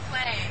 your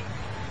flag.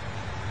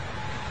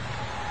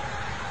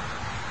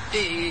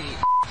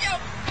 Your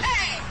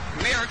flag.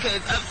 America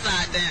is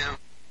upside down.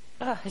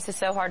 Oh, this is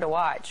so hard to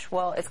watch.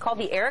 Well, it's called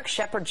the Eric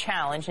Shepherd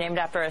Challenge, named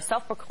after a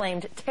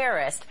self-proclaimed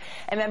terrorist,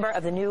 a member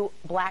of the new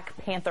Black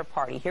Panther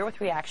Party. Here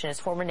with reaction is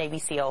former Navy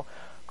SEAL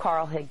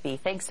Carl Higbee.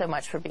 Thanks so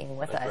much for being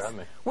with us.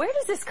 Where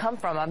does this come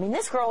from? I mean,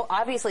 this girl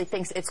obviously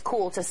thinks it's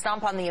cool to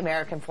stomp on the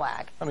American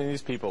flag. I mean,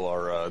 these people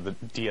are the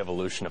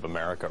de-evolution of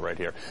America right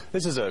here.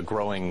 This is a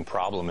growing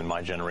problem in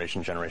my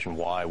generation, Generation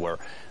Y, where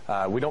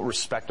we don't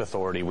respect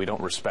authority. We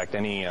don't respect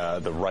any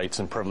the rights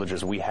and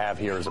privileges we have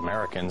here as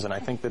Americans. And I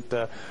think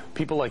that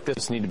people like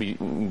this need to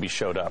be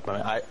showed up. I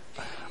mean,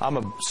 I'm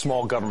a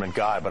small government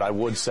guy, but I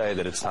would say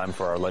that it's time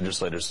for our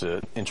legislators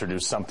to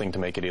introduce something to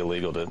make it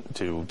illegal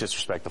to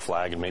disrespect the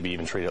flag and maybe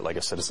even treat it like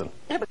a citizen.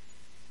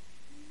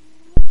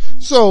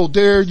 So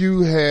there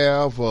you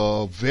have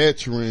a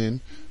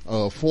veteran,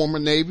 former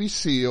Navy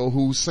SEAL,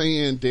 who's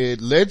saying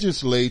that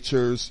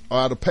legislatures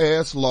are to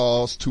pass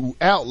laws to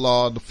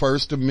outlaw the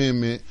First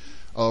Amendment,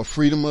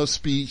 freedom of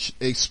speech,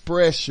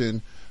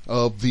 expression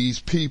of these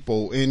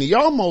people. And he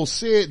almost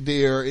said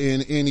there,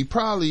 and he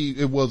probably,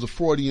 it was a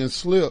Freudian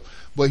slip,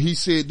 but he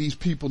said these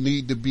people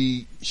need to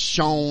be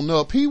shown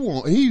up. He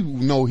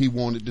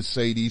wanted to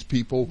say these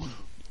people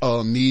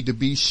need to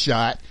be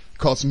shot,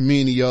 because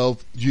many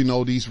of,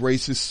 these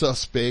racist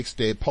suspects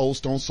that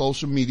post on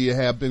social media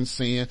have been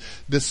saying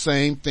the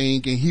same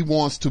thing, and he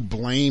wants to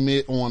blame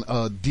it on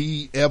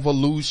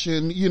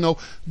de-evolution.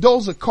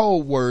 Those are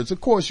code words.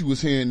 Of course, you was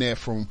hearing that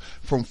from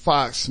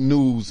Fox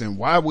News, and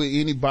why would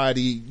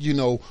anybody,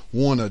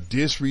 want to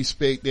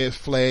disrespect that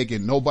flag,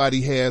 and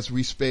nobody has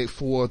respect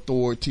for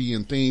authority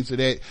and things of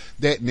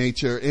that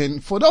nature.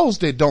 And for those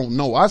that don't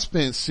know, I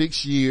spent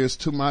 6 years,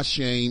 to my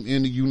shame,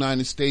 in the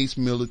United States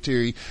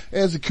military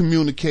as a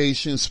communication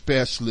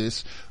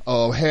specialist,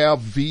 have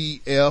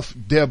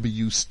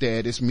VFW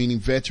status, meaning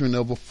veteran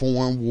of a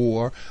foreign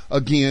war.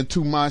 Again,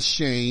 to my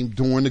shame,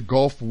 during the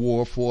Gulf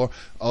War for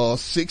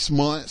 6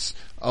 months.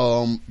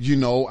 By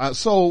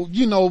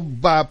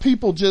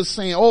people just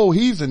saying, oh,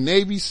 he's a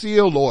Navy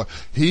SEAL or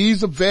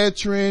he's a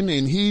veteran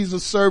and he's a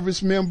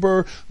service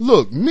member.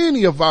 Look,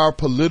 many of our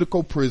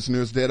political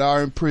prisoners that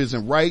are in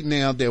prison right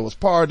now that was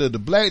part of the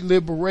Black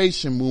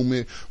Liberation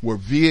Movement were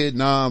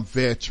Vietnam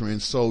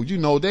veterans. So,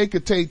 they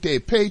could take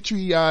that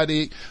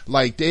patriotic,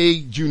 like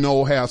they,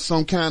 have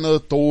some kind of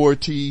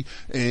authority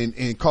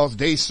and cause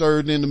they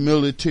served in the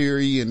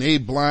military and they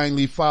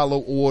blindly follow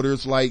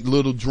orders like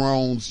little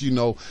drones,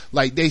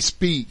 like they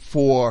speak street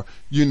for,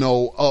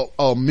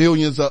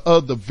 millions of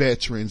other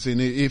veterans.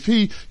 And if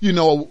he,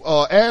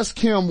 ask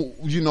him,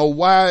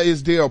 why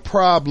is there a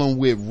problem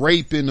with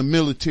rape in the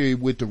military,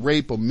 with the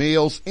rape of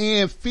males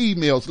and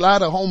females? A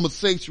lot of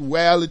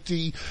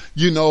homosexuality,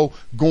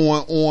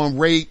 going on,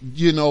 rape,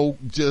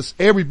 just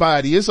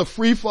everybody. It's a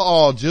free for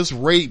all, just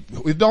rape.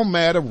 It don't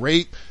matter,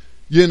 rape,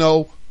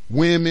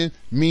 women,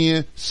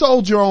 men,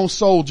 soldier on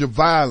soldier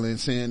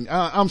violence. And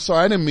I'm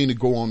sorry, I didn't mean to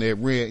go on that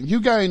rant.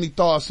 You got any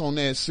thoughts on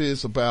that,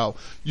 sis, about,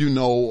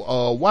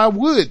 why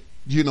would,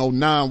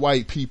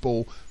 non-white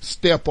people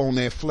step on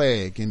that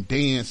flag and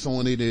dance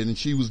on it? And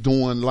she was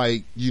doing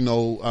like,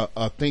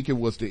 I think it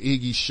was the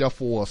Iggy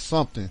Shuffle or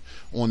something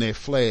on that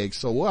flag.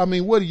 So, I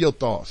mean, what are your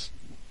thoughts?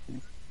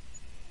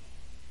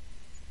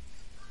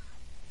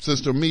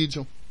 Sister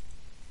Mijo?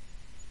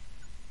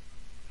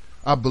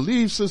 I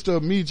believe Sister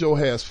Amijo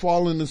has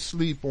fallen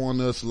asleep on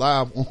us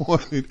live on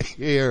the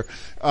air.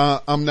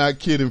 I'm not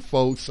kidding,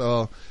 folks.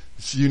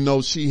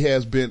 She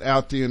has been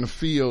out there in the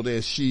field,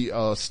 as she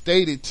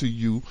stated to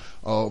you,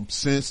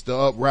 since the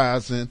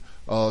uprising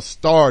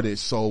started.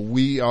 So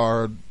we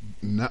are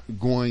not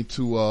going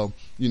to,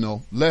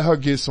 let her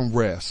get some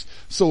rest.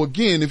 So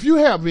again, if you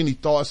have any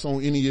thoughts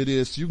on any of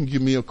this, you can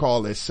give me a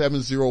call at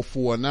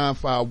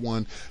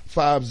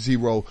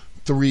 704-951-5030.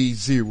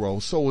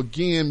 So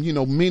again,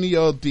 many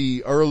of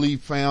the early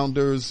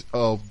founders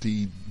of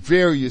the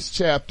various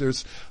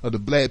chapters of the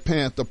Black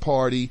Panther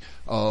Party,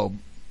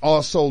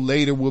 also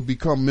later will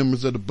become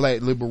members of the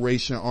Black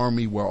Liberation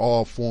Army, were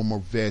all former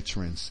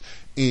veterans.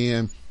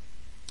 And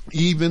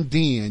even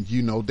then,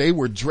 they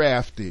were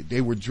drafted. They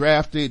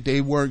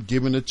weren't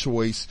given a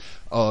choice.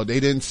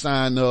 They didn't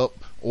sign up,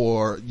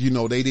 or,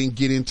 they didn't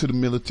get into the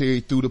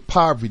military through the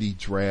poverty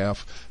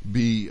draft,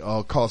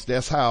 cause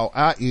that's how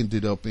I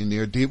ended up in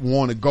there. Didn't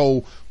want to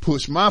go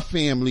push my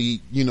family,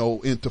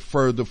 into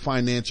further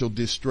financial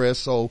distress.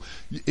 So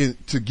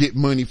to get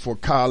money for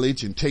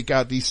college and take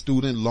out these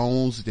student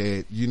loans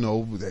that,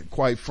 that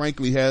quite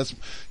frankly has,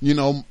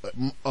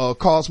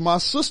 caused my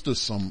sister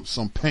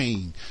some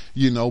pain,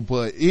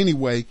 but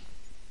anyway,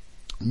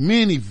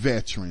 many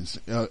veterans,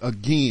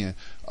 again,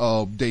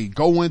 they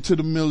go into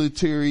the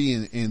military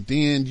and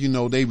then,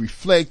 they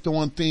reflect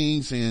on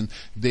things and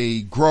they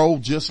grow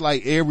just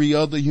like every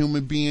other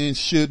human being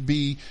should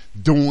be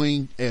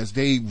doing, as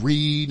they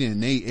read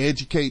and they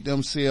educate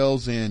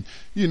themselves. And,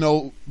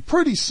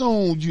 pretty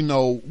soon,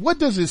 what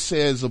does it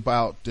says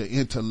about the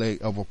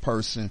intellect of a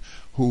person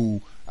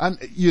who,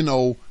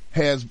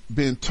 has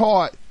been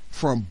taught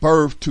from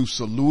birth to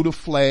salute a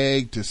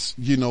flag, to,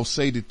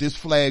 say that this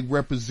flag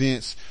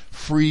represents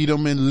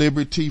freedom and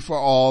liberty for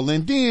all.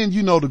 And then,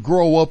 to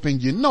grow up and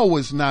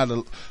it's not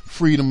a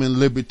freedom and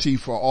liberty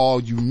for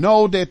all.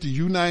 That the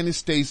United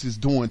States is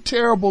doing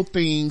terrible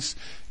things,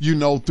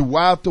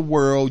 throughout the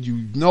world.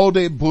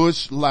 That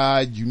Bush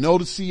lied.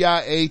 The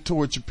CIA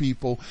torture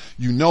people.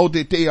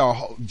 That they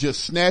are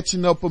just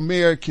snatching up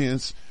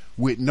Americans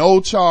with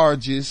no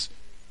charges.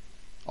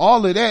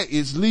 All of that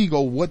is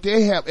legal. What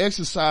they have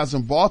exercised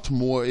in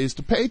Baltimore is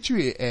the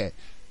Patriot Act.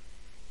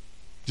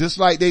 Just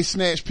like they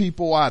snatched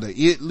people out of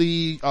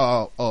Italy,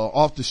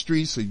 off the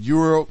streets of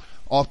Europe,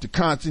 off the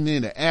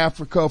continent of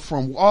Africa,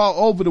 from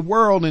all over the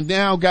world, and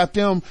now got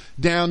them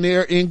down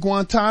there in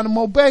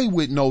Guantanamo Bay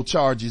with no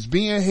charges,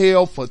 being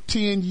held for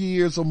 10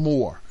 years or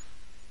more.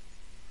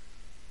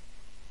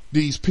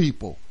 These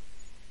people.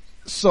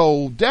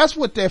 So that's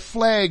what that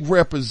flag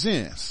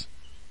represents.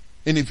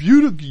 And if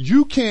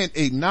you can't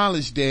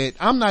acknowledge that,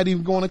 I'm not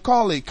even going to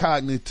call it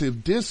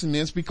cognitive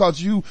dissonance,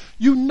 because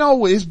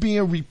it's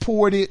being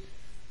reported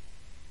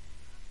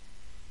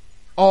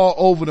all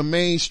over the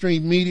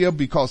mainstream media,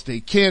 because they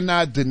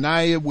cannot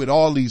deny it with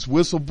all these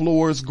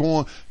whistleblowers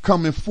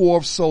coming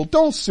forth. So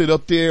don't sit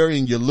up there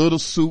in your little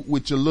suit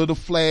with your little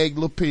flag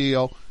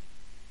lapel.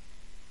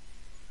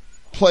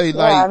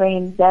 I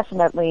mean,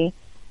 definitely,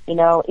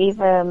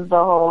 even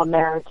the whole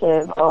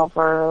narrative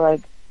over,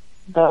 like,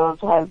 those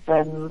have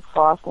been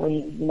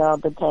falsely,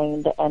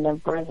 detained and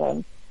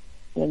imprisoned,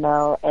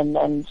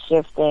 and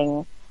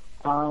shifting,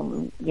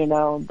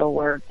 the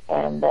work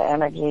and the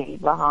energy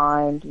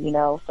behind,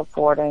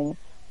 supporting,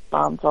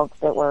 folks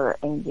that were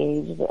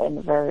engaged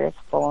in various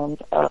forms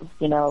of,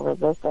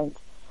 resistance.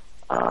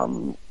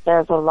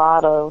 There's a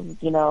lot of,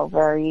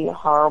 very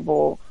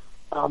horrible,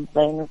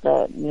 things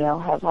that,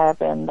 have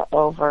happened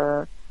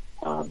over,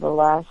 the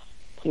last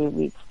 2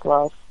 weeks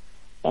plus.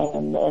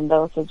 And in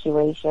those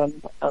situations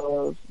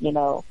of,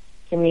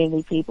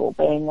 community people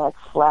being like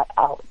flat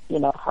out,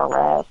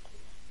 harassed.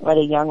 I met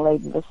a young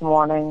lady this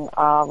morning,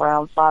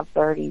 around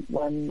 5:30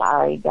 when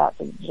I got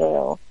to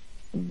jail,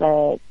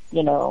 that,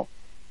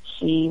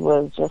 she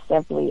was just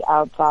simply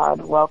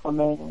outside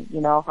welcoming,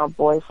 her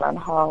boyfriend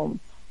home,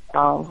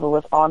 who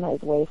was on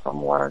his way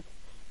from work.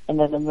 And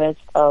in the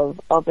midst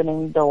of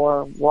opening the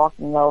door,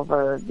 walking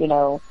over,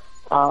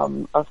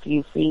 a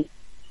few feet,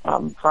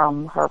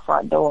 from her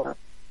front door,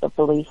 the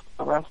police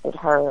arrested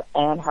her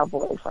and her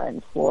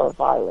boyfriend for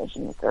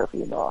violation of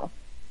curfew law.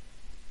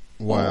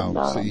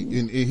 Wow.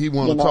 And he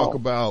want to talk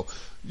about,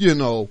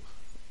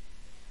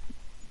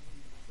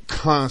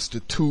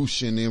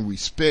 Constitution and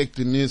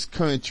respecting this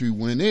country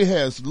when it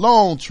has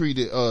long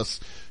treated us,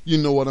 you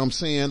know what I'm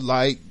saying,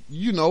 like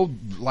you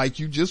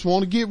just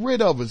want to get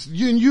rid of us.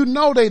 You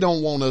know they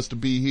don't want us to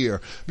be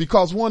here,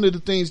 because one of the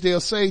things they'll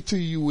say to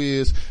you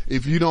is,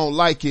 if you don't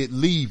like it,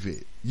 leave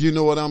it. You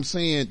know what I'm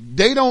saying?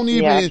 They don't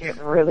even. Yeah, I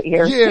get really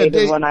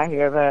irritated when I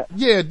hear that.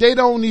 Yeah, they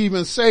don't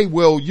even say,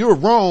 well, you're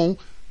wrong.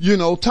 You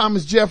know,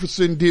 Thomas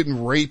Jefferson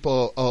didn't rape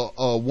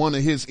one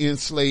of his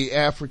enslaved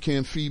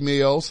African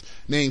females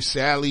named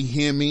Sally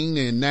Heming,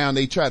 and now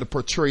they try to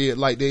portray it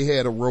like they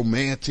had a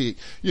romantic,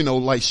 you know,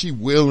 like she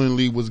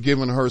willingly was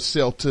giving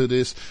herself to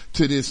this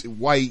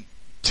white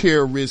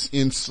terrorist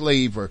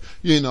enslaver.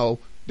 You know,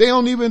 they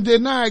don't even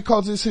deny it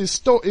because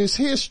it's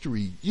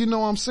history. You know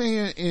what I'm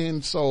saying?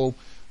 And so,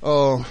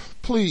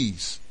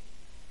 please.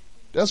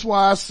 That's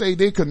why I say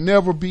there could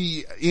never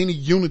be any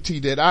unity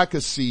that I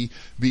could see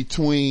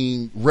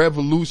between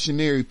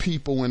revolutionary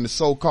people and the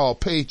so-called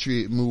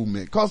patriot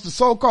movement. Cause the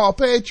so-called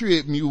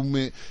patriot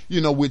movement, you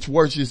know, which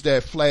worships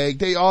that flag,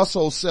 they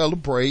also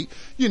celebrate,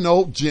 you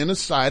know,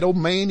 genocidal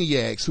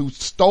maniacs who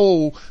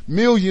stole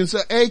millions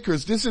of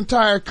acres. This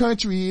entire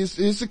country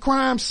is a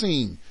crime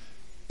scene.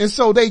 And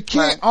so they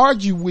can't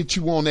argue with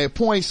you on that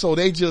point. So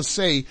they just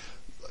say,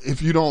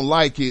 if you don't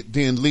like it,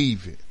 then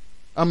leave it.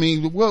 I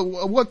mean,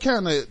 what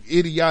kind of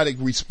idiotic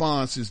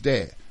response is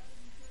that?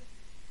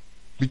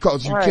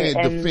 Because you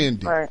can't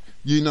defend it.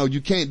 You know, you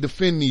can't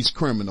defend these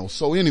criminals.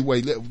 So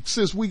anyway,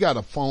 since we got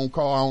a phone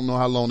call, I don't know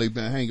how long they've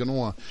been hanging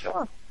on.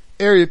 Sure.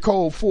 Area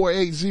code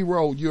 480,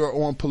 you're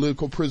on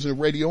Political Prisoner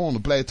Radio on the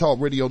Black Talk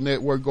Radio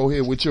Network. Go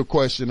ahead with your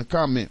question or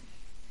comment.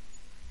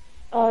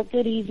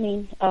 Good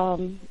evening,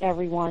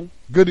 everyone.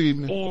 Good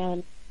evening.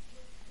 And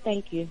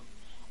thank you.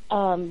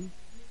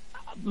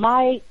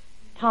 My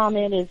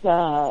comment is,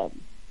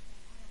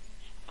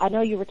 I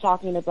know you were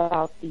talking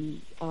about the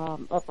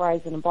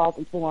uprising in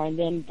Baltimore and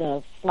then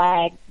the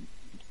flag,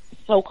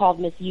 so-called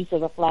misuse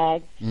of the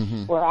flag,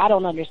 where I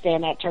don't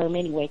understand that term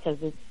anyway, because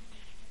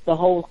the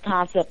whole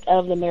concept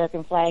of the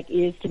American flag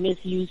is to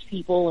misuse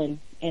people,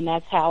 and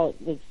that's how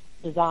it was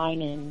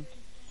designed, and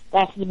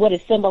that's what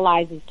it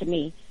symbolizes to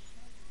me.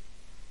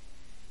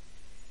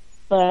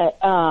 But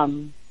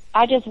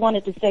I just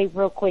wanted to say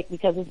real quick,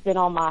 because it's been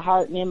on my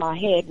heart and in my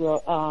head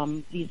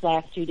these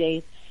last 2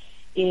 days,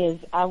 is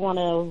I want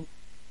to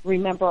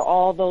remember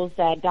all those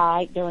that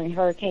died during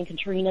Hurricane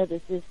Katrina.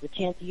 This is the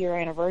 10th year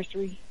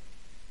anniversary.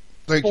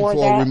 Thank you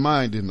for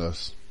reminding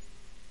us.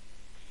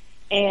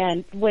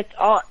 And with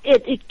all,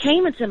 it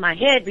came into my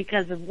head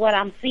because of what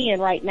I'm seeing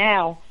right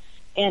now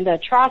and the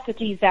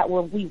atrocities that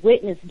we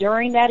witnessed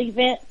during that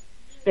event,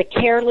 the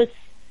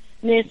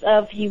carelessness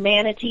of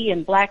humanity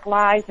and Black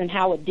lives, and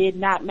how it did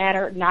not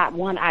matter, not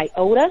one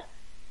iota.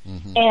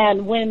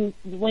 And when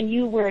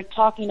you were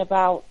talking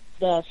about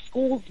the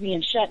schools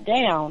being shut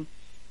down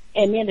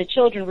and then the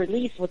children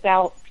released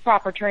without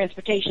proper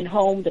transportation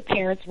home, the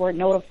parents weren't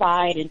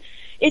notified, and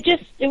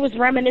it was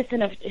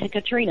reminiscent of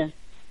Katrina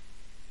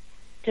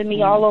to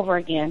me all over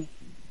again.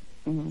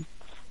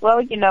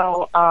 Well, you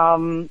know,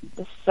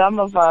 some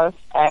of us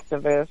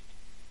activists,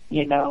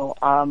 you know,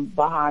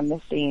 behind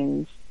the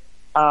scenes,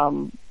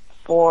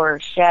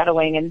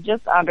 foreshadowing and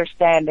just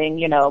understanding,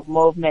 you know,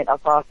 movement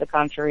across the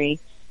country,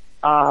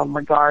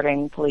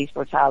 regarding police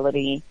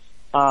brutality,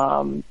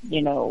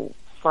 you know,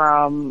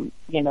 from,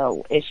 you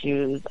know,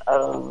 issues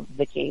of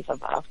the case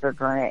of Oscar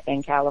Grant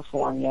in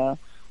California.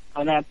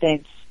 And I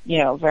think, you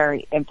know,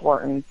 very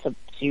important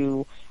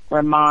to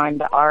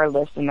remind our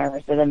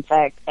listeners that, in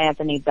fact,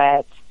 Anthony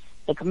Batts,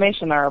 the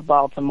commissioner of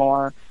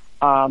Baltimore,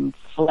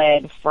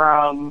 fled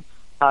from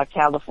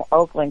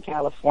Oakland,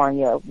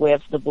 California,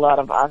 with the blood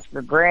of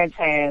Oscar Grant's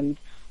hands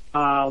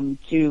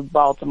to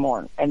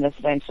Baltimore. And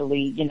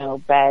essentially, you know,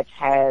 Batts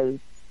has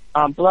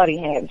bloody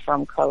hands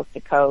from coast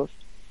to coast,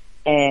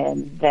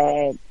 and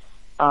that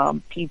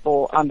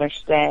people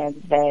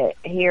understand that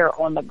here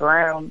on the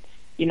ground,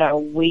 you know,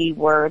 we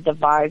were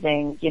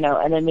devising, you know,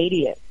 an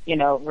immediate, you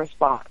know,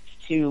 response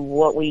to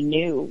what we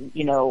knew,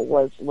 you know,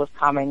 was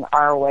coming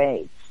our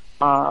way,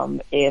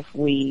 if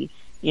we,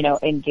 you know,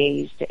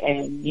 engaged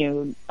in,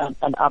 you know,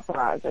 an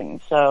uprising.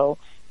 So,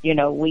 you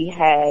know, we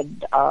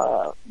had,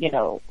 you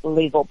know,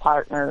 legal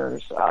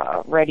partners,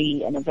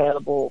 ready and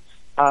available,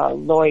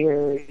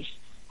 lawyers,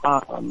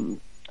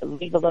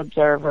 legal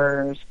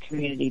observers,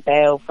 community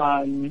bail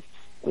funds.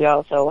 We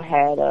also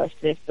had a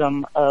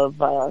system of,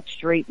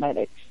 street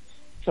medics,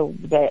 so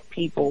that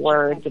people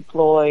were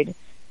deployed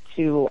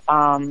to,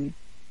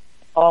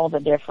 all the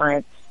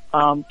different,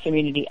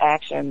 community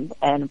actions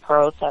and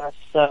protests.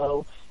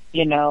 So,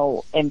 you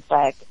know, in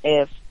fact,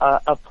 if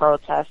a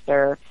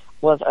protester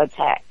was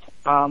attacked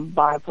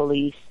by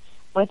police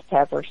with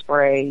pepper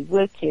spray,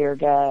 with tear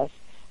gas,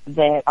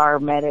 that our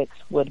medics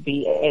would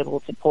be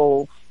able to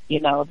pull, you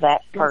know,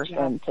 that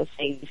person to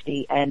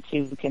safety and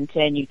to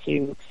continue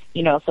to,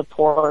 you know,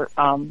 support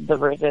the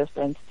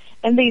resistance.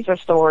 And these are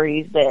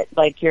stories that,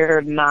 like,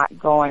 you're not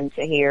going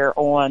to hear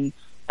on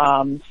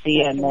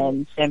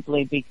CNN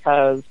simply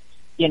because,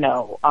 you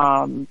know,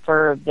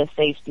 for the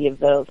safety of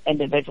those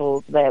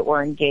individuals that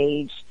were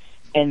engaged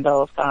in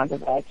those kinds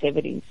of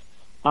activities,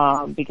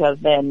 because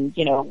then,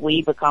 you know,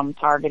 we become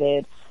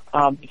targeted,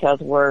 because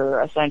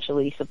we're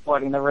essentially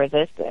supporting the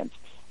resistance.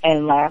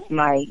 And last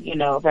night, you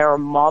know, there were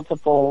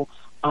multiple,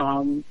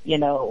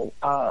 healthcare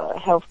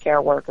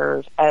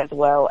workers as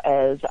well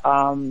as,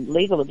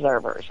 legal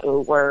observers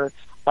who were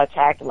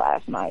attacked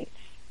last night.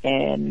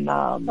 And,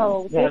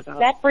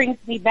 that brings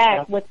me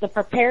back with the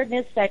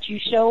preparedness that you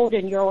showed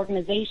in your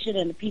organization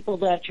and the people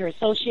that you're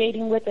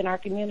associating with in our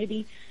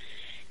community.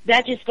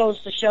 That just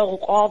goes to show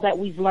all that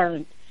we've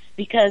learned.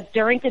 Because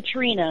during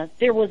Katrina,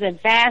 there was a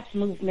vast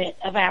movement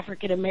of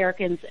African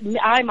Americans.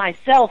 I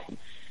myself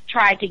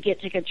tried to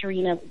get to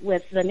Katrina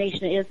with the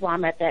Nation of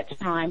Islam at that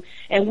time,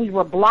 and we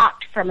were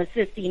blocked from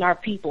assisting our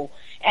people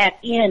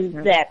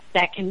in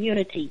that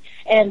community.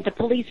 And the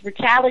police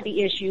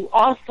brutality issue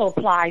also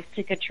applies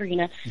to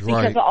Katrina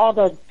because of all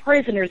the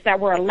prisoners that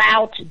were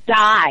allowed to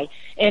die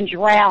and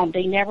drown.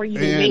 They never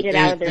even made it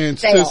out of their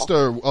cell. And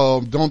sister,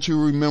 don't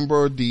you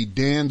remember the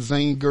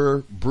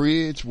Danziger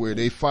Bridge where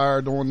they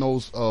fired on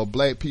those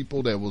black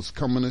people that was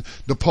coming in?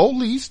 The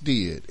police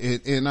did,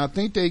 and I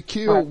think they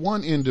killed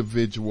one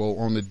individual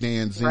on the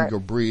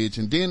Danziger Bridge,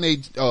 and then they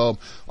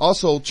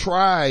also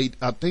tried,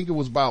 I think it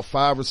was about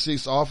 5 or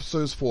 6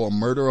 officers for a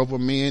murder of a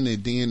man,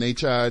 and then they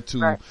tried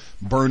to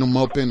burn them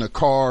up in a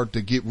car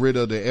to get rid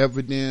of the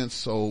evidence.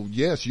 So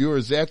yes, you're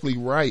exactly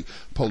right.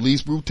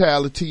 Police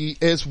brutality,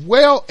 as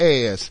well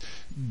as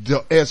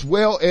the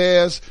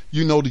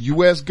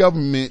U.S.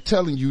 government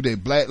telling you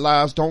that black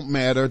lives don't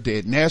matter,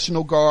 that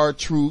National Guard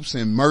troops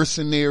and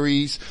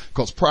mercenaries,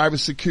 because private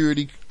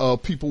security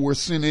people were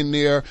sent in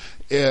there,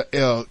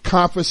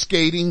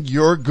 confiscating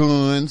your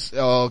guns,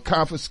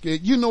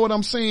 you know what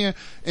I'm saying?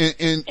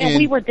 And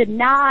we were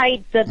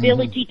denied the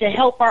ability to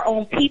help our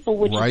own people,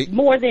 which is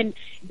more than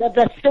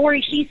the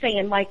story she's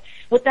saying. Like,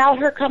 without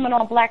her coming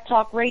on Black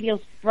Talk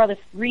Radio, Brother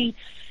Reed,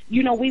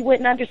 you know, we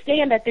wouldn't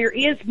understand that there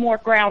is more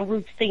ground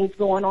roots things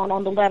going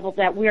on the level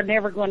that we're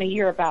never going to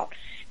hear about.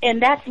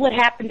 And that's what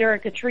happened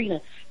during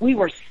Katrina. We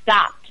were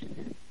stopped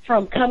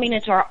from coming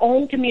into our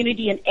own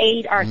community and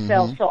aid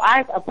ourselves. So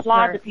I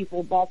applaud the people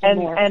of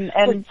Baltimore and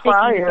for sticking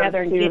prior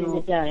together and getting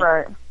it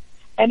done.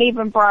 And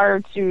even prior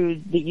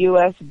to the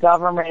U.S.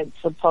 government's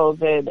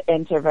supposed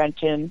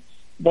intervention,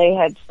 they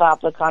had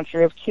stopped the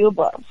country of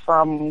Cuba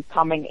from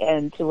coming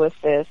in to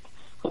assist,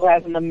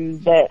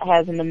 that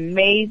has an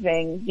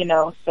amazing, you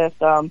know,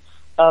 system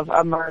of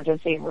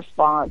emergency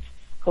response,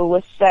 who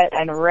was set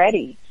and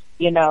ready,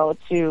 you know,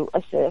 to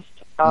assist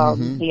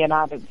the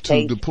United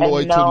States. To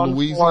deploy to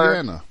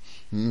Louisiana.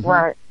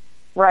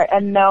 Right,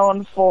 and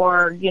known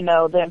for, you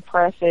know, the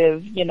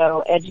impressive, you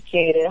know,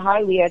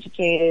 highly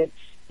educated,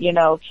 you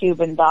know,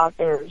 Cuban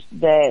doctors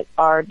that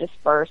are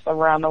dispersed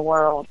around the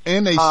world.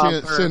 And they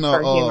sent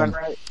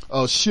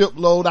a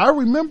shipload. I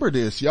remember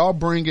this. Y'all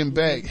bringing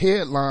back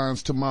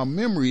headlines to my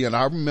memory, and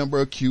I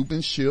remember a Cuban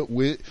ship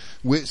with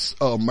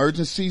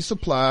emergency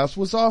supplies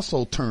was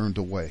also turned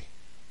away.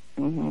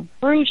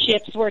 Cruise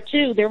ships were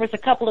too. There was a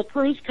couple of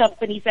cruise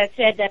companies that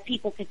said that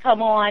people could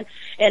come on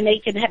and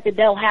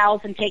they'll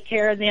house and take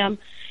care of them,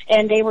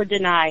 and they were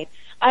denied.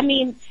 I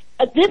mean,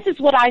 this is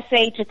what I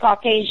say to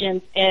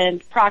Caucasians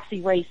and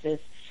proxy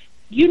racists.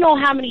 You know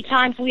how many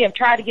times we have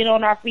tried to get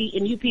on our feet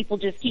and you people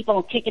just keep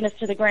on kicking us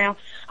to the ground?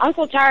 I'm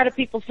so tired of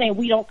people saying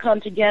we don't come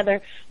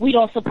together, we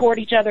don't support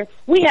each other.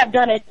 We have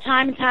done it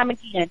time and time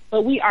again,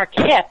 but we are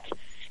kept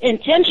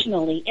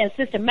intentionally and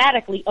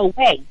systematically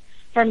away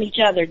from each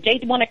other. They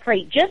want to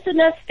create just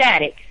enough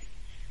static.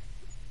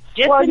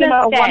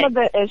 One of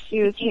the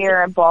issues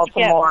here in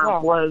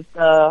Baltimore was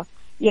the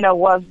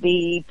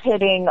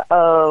pitting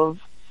of,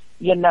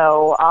 you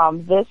know,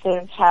 this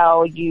is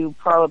how you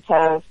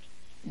protest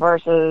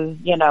versus,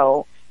 you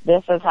know,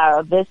 this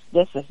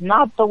is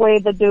not the way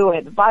to do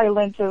it.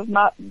 Violence is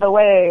not the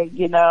way,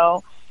 you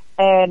know.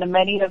 And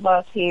many of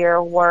us here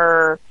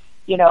were,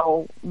 you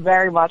know,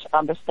 very much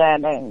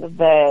understanding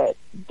that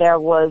there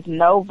was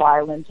no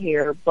violence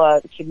here,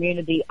 but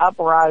community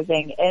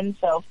uprising in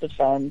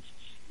self-defense.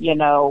 You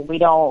know, we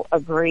don't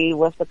agree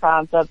with the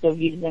concept of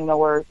using the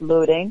word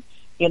looting.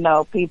 You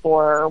know,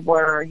 people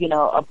were, you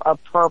know,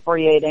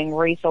 appropriating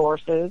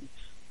resources.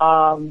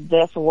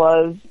 This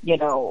was, you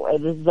know,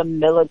 this is a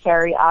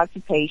military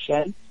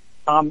occupation,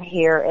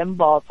 here in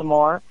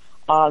Baltimore.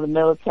 The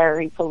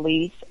military,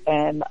 police,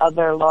 and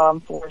other law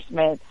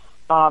enforcement,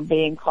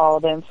 being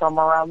called in from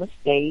around the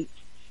state.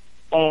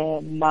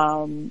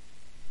 And,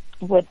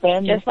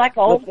 just like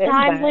old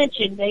time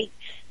lynching, they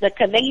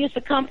used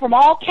to come from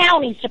all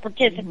counties to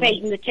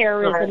participate in the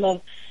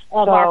terrorism of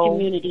our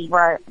community.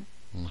 Right.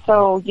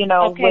 So, you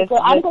know,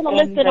 I'm going to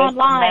list it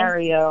online.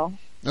 Scenario,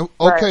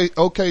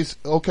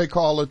 Okay,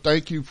 caller.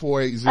 Thank you,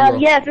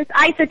 480. Yes, it's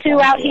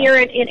Isa2 out here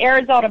in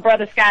Arizona,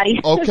 Brother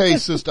Scotty. Okay,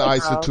 Sister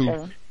Isa2.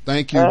 Okay.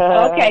 Thank you.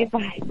 Okay,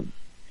 bye.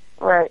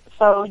 Right.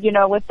 So, you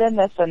know, within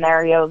this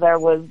scenario, there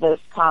was this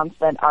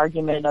constant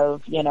argument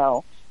of, you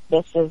know,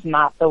 this is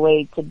not the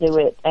way to do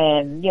it.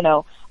 And, you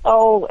know, the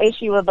whole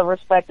issue of the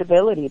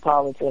respectability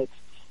politics.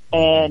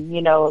 And,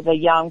 you know, the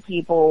young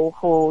people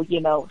who,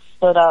 you know,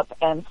 stood up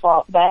and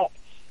fought back,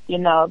 You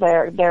know,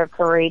 they're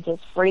courageous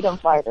freedom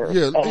fighters.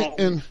 Yeah,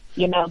 and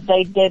you know,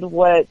 they did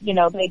what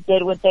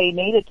they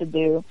needed to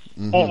do.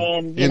 Mm-hmm.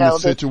 And, you in know, the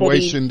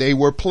situation they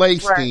were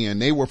placed in,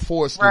 they were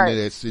forced into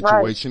that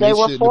situation. They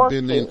shouldn't have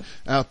been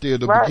out there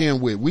to begin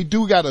with. We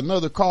do got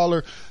another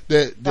caller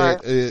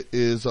that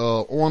is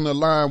on the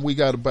line. We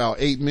got about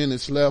 8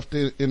 minutes left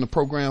in the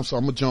program, so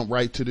I'm gonna jump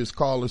right to this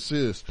caller,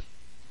 sis.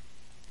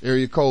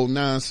 Area code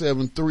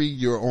 973.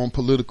 You're on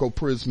Political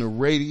Prisoner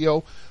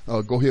Radio.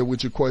 Go ahead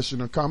with your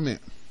question or comment.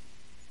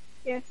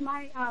 Yes,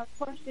 my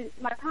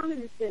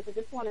comment is this. I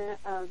just want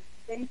to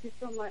thank you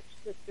so much,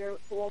 sister,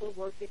 for all the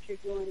work that you're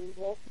doing in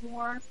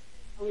Baltimore.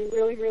 We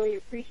really, really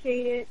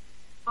appreciate it.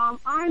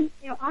 I'm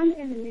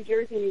in the New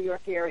Jersey, New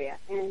York area,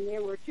 and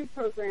there were two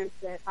programs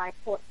that I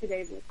caught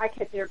today. I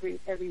catch every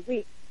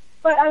week.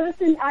 But Al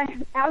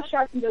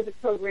Sharpton does a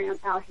program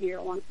out here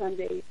on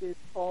Sundays. It's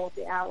called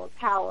The Hour of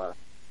Power.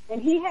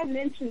 And he had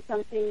mentioned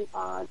something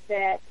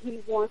that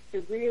he wants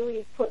to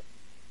really put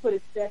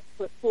his best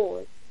foot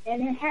forward.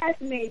 And it has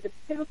made the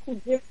pivotal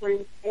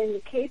difference in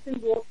the case in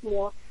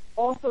Baltimore,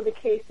 also the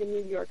case in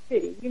New York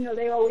City. You know,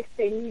 they always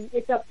say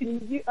it's up to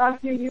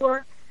New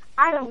York.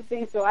 I don't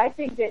think so. I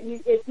think that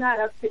it's not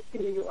up to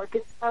New York.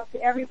 It's up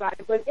to everybody.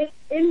 But it's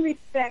in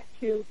respect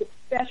to the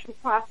special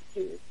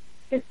prosecutors.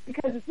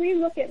 Because if we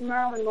look at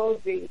Marilyn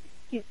Mosby,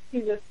 she's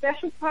a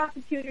special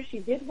prosecutor. She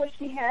did what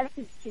she had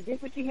to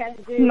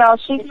do. No,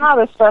 she's not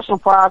a special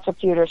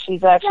prosecutor.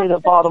 She's actually the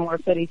Baltimore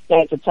City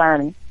State's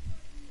attorney.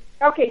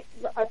 Okay,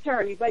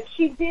 attorney, but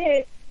she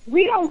did.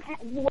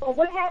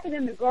 What happened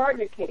in the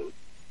Gardner case?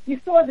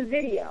 You saw the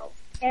video,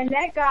 and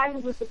that guy who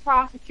was the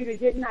prosecutor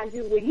did not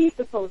do what he's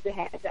supposed to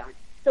have done.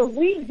 So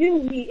we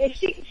do need. If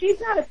she's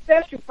not a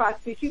special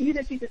prosecutor. You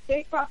said she's a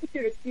state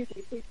prosecutor. Excuse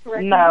me, please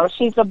correct me. No,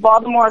 she's the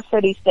Baltimore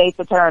City State's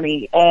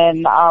attorney,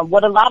 and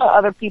what a lot of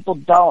other people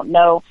don't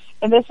know,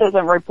 and this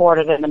isn't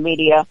reported in the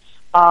media.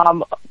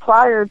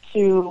 Prior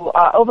to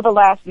over the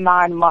last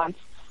 9 months.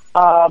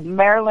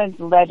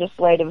 Maryland's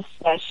legislative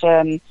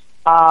session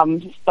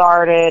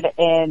started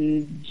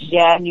in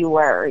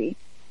January,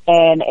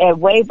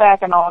 and way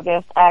back in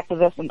August,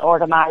 activists and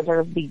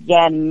organizers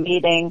began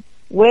meeting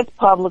with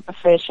public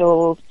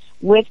officials,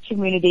 with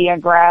community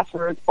and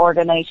grassroots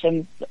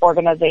organizations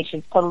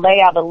to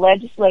lay out a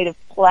legislative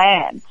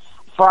plan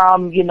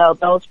from, you know,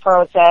 those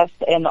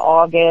protests in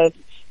August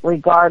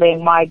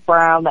regarding Mike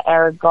Brown,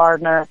 Eric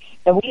Gardner,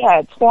 and we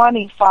had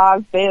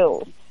 25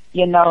 bills,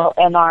 you know,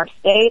 in our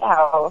state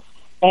house.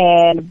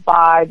 And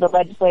by the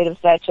legislative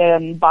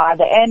session, by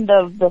the end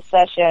of the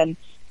session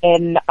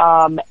in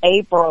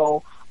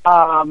April,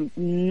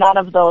 none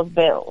of those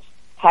bills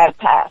had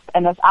passed.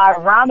 And it's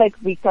ironic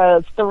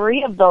because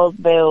 3 of those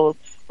bills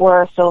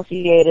were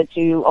associated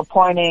to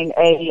appointing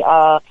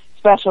a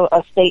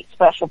state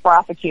special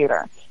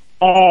prosecutor.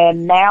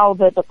 And now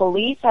that the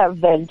police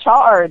have been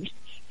charged,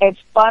 it's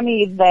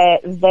funny that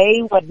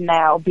they would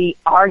now be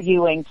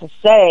arguing to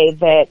say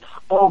that,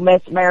 oh,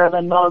 Miss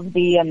Marilyn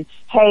Mosby and,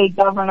 hey,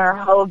 Governor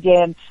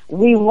Hogan,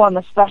 we want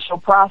a special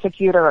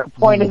prosecutor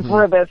appointed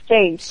for this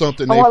case.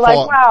 Something and they we're fought.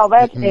 like, wow,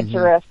 that's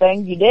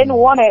interesting. You didn't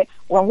want it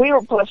when we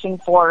were pushing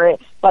for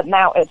it, but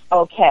now it's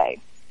okay.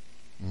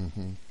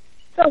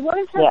 So what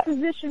is her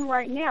position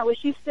right now? Is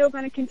she still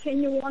going to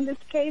continue on this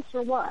case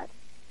or what?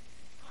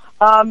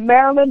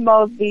 Marilyn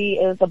Mosby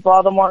is the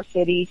Baltimore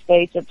City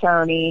State's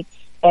attorney.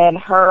 And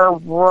her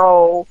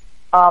role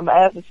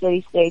as a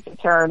city state's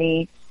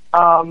attorney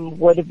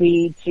would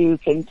be to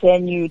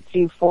continue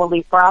to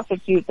fully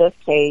prosecute this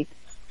case.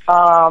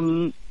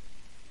 Marilyn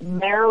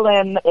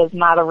is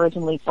not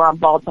originally from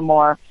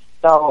Baltimore,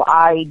 so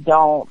I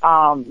don't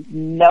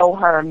know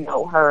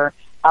her.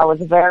 I was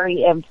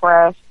very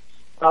impressed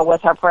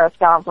with her press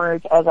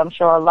conference, as I'm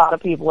sure a lot of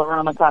people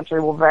around the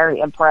country were very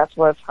impressed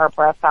with her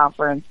press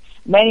conference.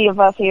 Many of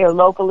us here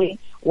locally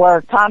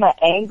were kind of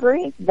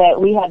angry that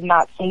we had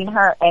not seen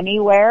her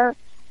anywhere.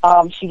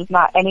 She was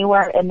not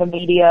anywhere in the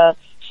media.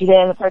 She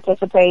didn't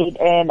participate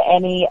in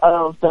any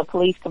of the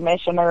police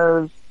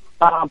commissioners'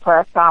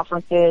 press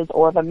conferences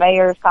or the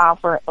mayor's press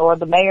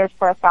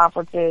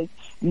conferences.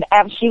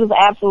 She was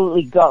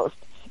absolutely ghost.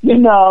 You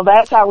know,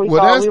 that's how we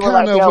thought. We were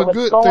like, yo,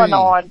 what's going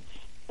on?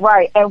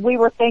 Right. And we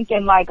were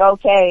thinking like,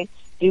 okay,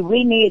 do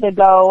we need to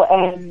go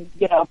and,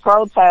 you know,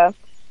 protest,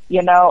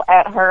 you know,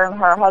 at her and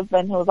her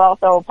husband, who's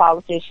also a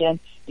politician?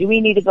 Do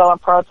we need to go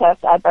and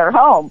protest at their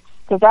home?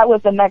 Because that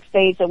was the next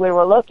stage that we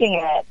were looking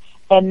at.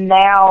 And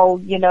now,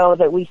 you know,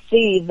 that we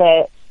see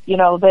that, you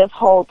know, this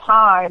whole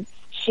time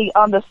she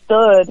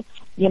understood,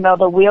 you know,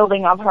 the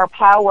wielding of her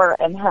power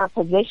and her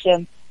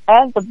position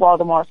as the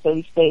Baltimore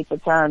City State's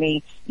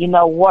attorney, you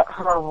know, what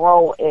her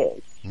role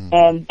is.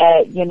 And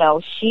that, you know,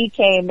 she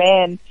came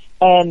in,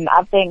 and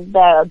I think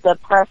that the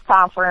press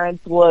conference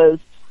was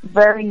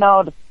very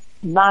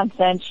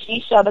nonsense.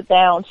 She shut it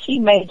down. She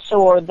made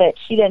sure that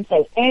she didn't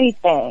say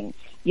anything,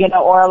 you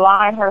know, or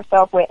align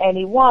herself with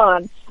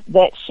anyone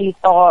that she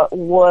thought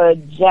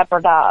would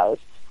jeopardize,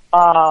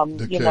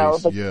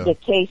 the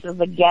cases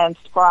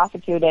against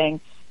prosecuting,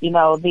 you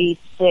know, these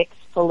 6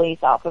 police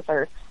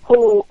officers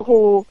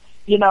who,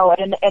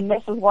 and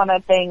this is one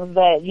of the things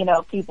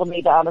that, people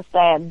need to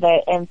understand,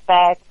 that in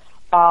fact,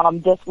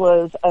 this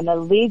was an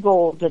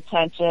illegal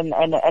detention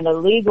and an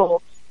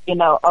illegal,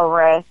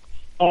 arrest,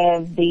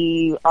 and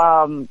the,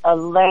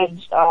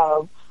 alleged,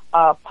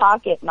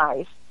 pocket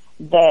knife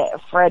that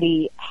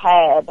Freddie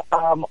had,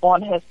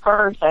 on his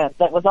person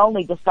that was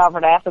only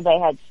discovered after they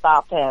had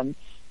stopped him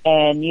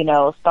and,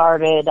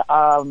 started,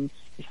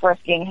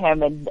 frisking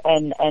him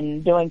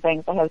and doing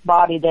things to his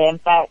body, that in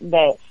fact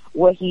that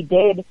what he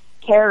did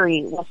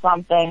carry was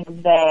something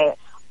that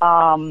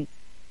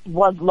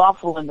was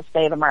lawful in the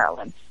state of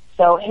Maryland.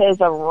 So his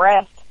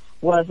arrest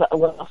was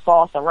a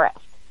false arrest.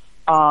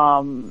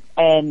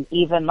 And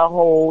even the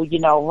whole,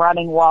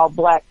 running wild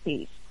black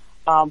piece,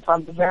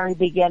 from the very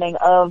beginning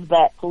of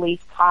that police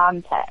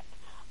contact,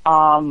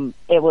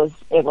 it was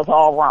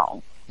all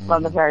wrong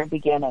from the very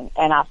beginning.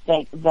 And I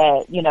think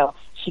that,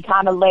 she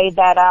kind of laid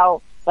that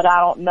out. But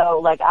I don't know,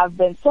 like, I've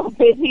been so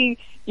busy,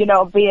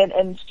 being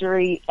in the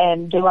street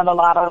and doing a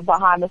lot of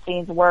behind the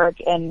scenes work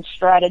and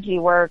strategy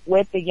work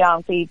with the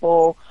young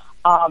people.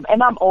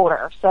 And I'm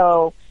older,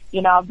 so,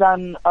 I've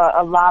done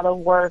a lot of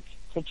work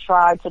to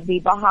try to be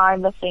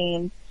behind the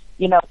scenes,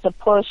 to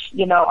push,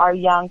 our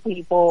young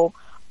people.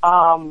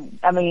 I'm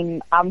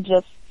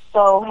just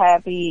so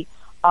happy,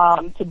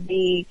 to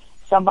be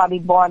somebody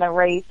born and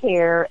raised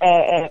here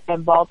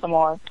in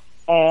Baltimore.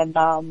 And,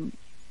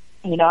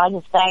 I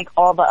just thank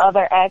all the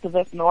other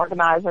activists and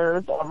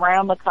organizers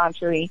around the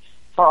country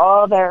for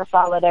all their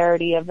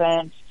solidarity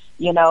events,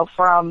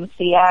 from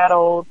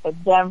Seattle to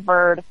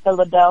Denver to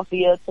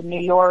Philadelphia to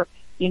New York,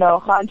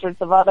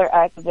 hundreds of other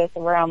activists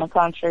around the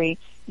country,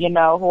 who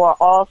are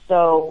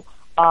also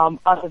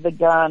under the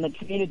gun, the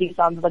communities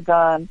under the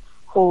gun,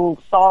 who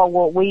saw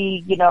what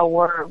we,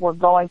 were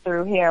going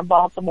through here in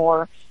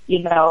Baltimore,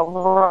 and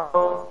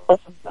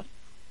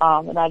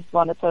I just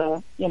wanted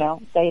to,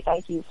 say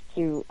thank you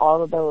to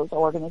all of those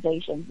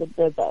organizations that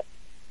did that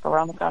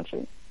around the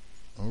country.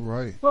 All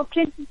right. Well,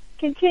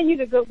 continue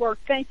the good work.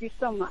 Thank you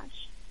so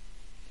much.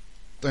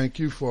 Thank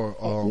you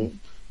for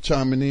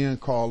chiming in,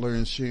 caller,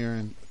 and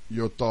sharing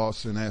your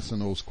thoughts and asking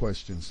those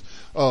questions.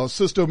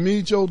 Sister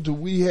Mijo, do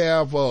we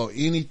have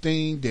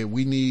anything that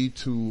we need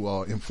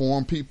to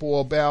inform people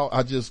about?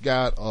 I just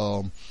got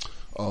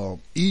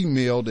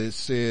email that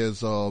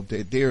says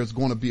that there's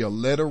going to be a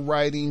letter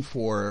writing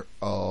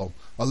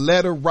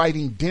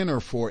dinner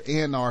for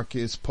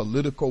anarchist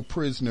political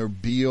prisoner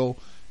Bill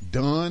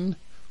Dunn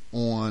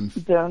on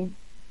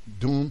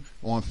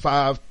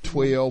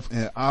 5/12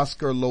 and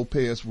Oscar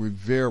Lopez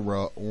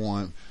Rivera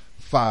on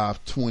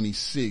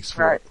 5/26.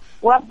 Right.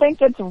 Well, I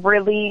think it's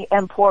really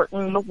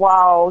important.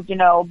 While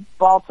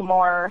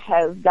Baltimore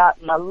has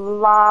gotten a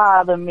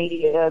lot of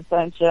media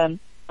attention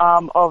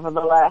over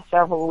the last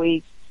several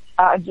weeks,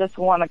 I just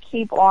want to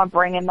keep on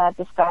bringing that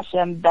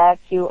discussion back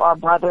to our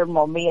brother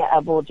Mumia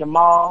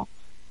Abu-Jamal.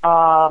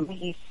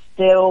 He's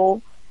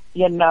still,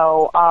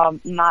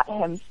 not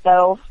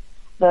himself.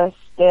 There's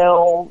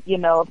still,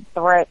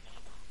 threats,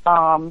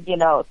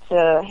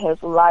 to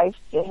his life,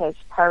 to his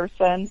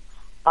person.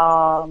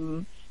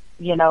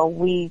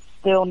 We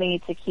still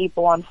need to keep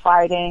on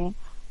fighting,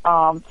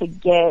 to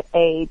get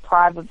a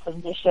private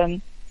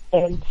physician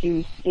and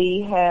to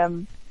see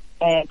him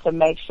and to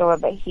make sure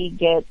that he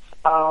gets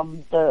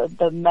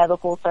the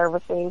medical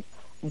services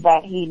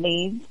that he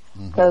needs.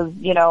 Because,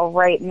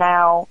 right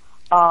now,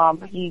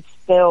 he's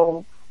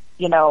still,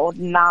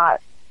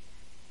 not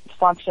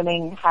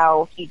functioning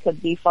how he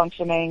could be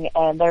functioning.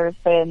 And there's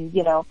been,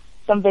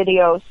 some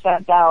videos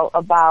sent out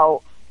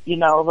about, his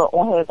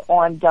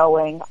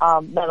ongoing,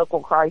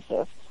 medical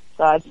crisis.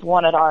 So I just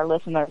wanted our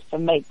listeners to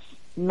make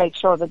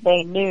sure that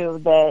they knew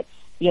that,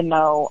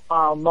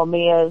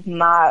 Mumia is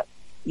not,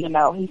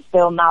 he's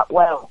still not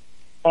well.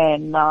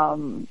 And,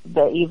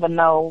 that even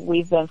though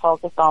we've been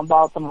focused on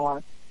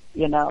Baltimore,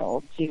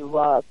 to,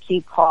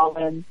 keep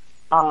calling,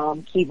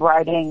 keep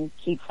writing,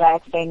 keep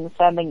faxing,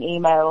 sending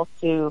emails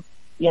to,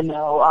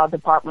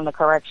 Department of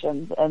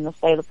Corrections in the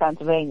state of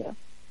Pennsylvania.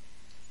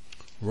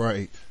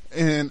 Right.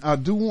 And I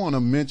do want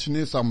to mention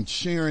this. I'm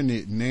sharing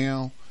it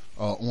now,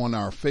 on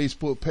our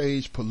Facebook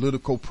page,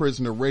 Political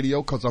Prisoner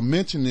Radio, because I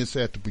mentioned this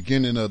at the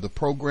beginning of the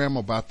program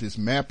about this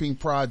mapping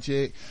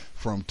project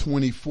from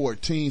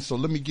 2014. So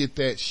let me get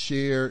that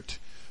shared,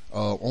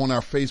 on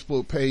our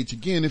Facebook page.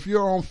 Again, if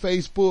you're on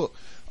Facebook,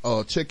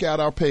 check out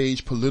our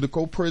page,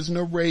 Political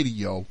Prisoner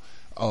Radio.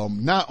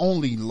 Not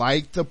only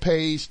like the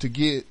page to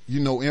get,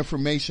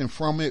 information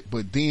from it,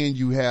 but then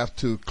you have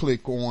to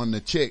click on the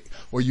check,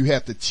 or you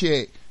have to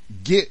check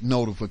get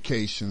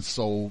notifications.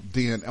 So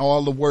then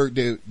all the work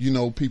that,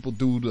 people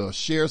do to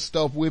share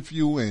stuff with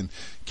you and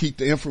keep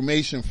the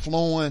information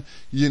flowing,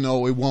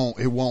 it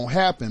won't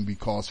happen,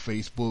 because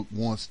Facebook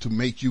wants to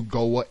make you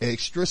go an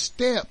extra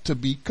step to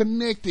be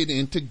connected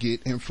and to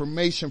get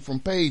information from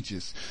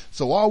pages.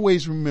 So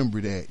always remember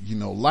that,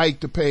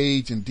 like the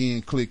page and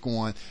then click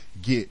on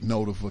get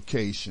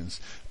notifications.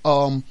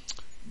 I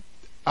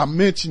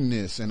mentioned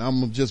this, and I'm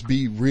going to just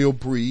be real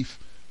brief.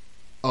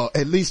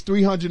 At least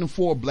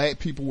 304 black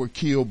people were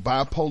killed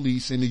by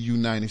police in the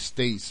United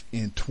States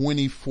in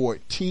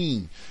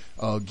 2014.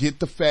 Get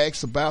the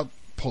facts about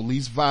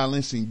police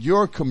violence in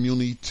your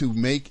community to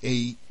make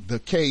the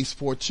case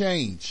for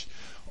change.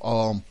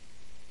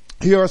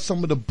 Here are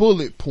some of the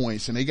bullet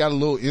points, and they got a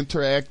little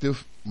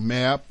interactive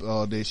map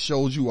that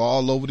shows you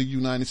all over the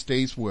United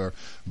States where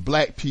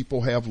black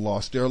people have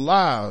lost their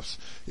lives.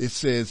 It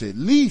says at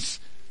least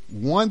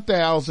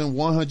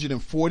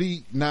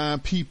 1,149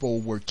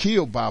 people were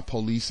killed by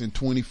police in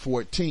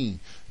 2014.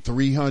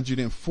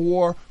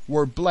 304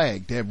 were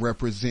black. That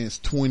represents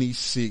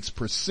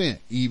 26%,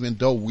 even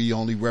though we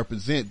only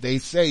represent, they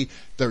say,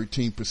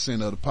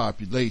 13% of the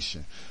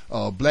population.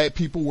 Black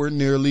people were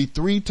nearly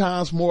 3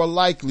 times more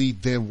likely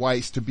than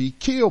whites to be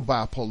killed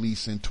by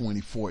police in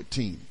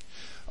 2014.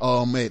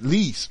 At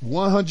least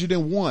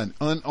 101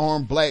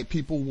 unarmed black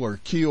people were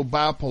killed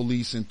by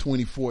police in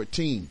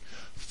 2014.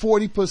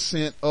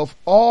 40% of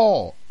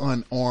all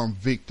unarmed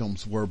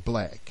victims were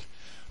black.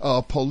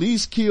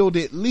 Police killed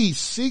at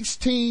least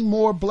 16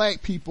 more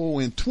black people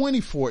in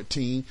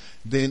 2014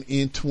 than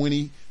in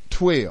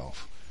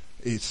 2012.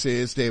 It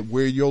says that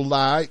where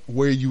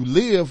you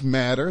live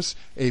matters.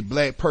 A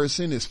black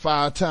person is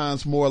 5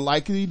 times more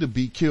likely to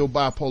be killed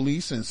by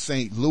police in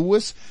St.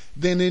 Louis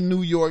than in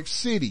New York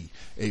City.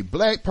 A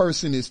black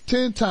person is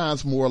 10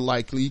 times more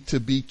likely to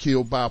be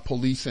killed by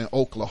police in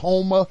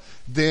Oklahoma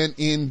than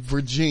in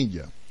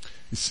Virginia.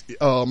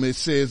 It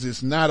says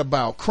it's not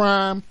about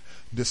crime.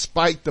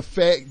 Despite the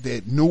fact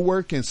that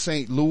Newark and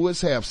St. Louis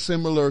have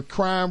similar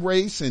crime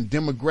rates and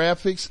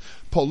demographics,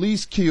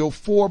 police killed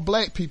 4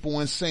 black people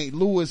in St.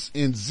 Louis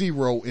and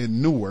 0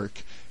 in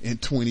Newark in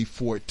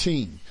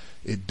 2014.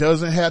 It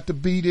doesn't have to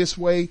be this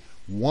way.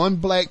 1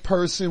 black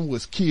person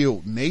was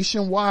killed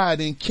nationwide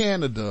in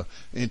Canada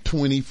in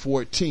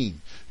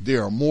 2014.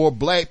 There are more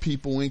black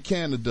people in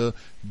Canada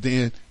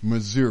than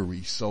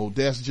Missouri. So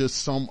that's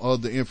just some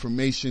of the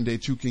information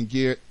that you can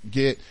get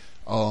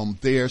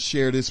there.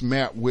 Share this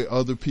map with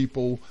other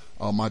people.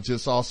 I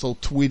just also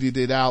tweeted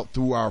it out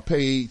through our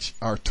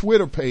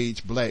Twitter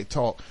page, Black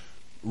Talk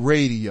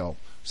Radio.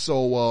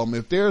 So,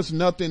 if there's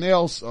nothing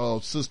else,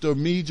 Sister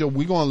Meja,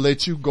 we're going to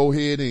let you go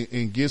ahead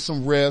and get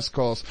some rest,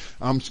 cause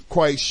I'm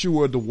quite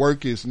sure the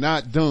work is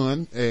not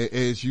done.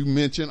 As you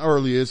mentioned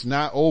earlier, it's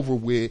not over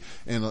with,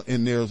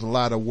 and there's a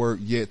lot of work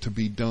yet to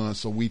be done.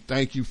 So we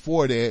thank you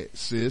for that,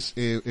 sis,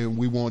 and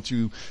we want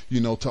you,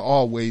 to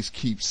always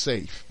keep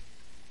safe.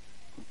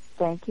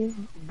 Thank you.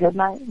 Good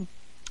night.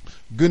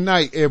 Good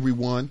night,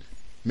 everyone.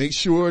 Make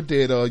sure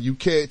that you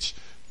catch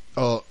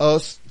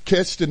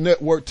the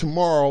network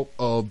tomorrow.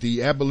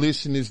 The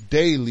Abolitionist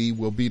Daily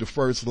will be the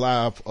first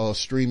live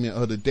streaming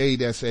of the day.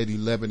 That's at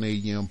 11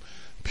 a.m.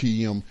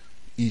 p.m.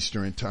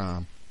 Eastern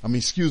Time.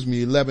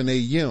 11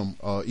 a.m.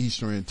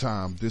 Eastern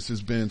Time. This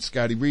has been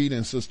Scotty Reed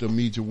and Sister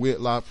Meja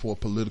Whitlock for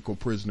Political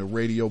Prisoner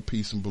Radio.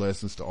 Peace and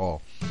blessings to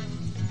all.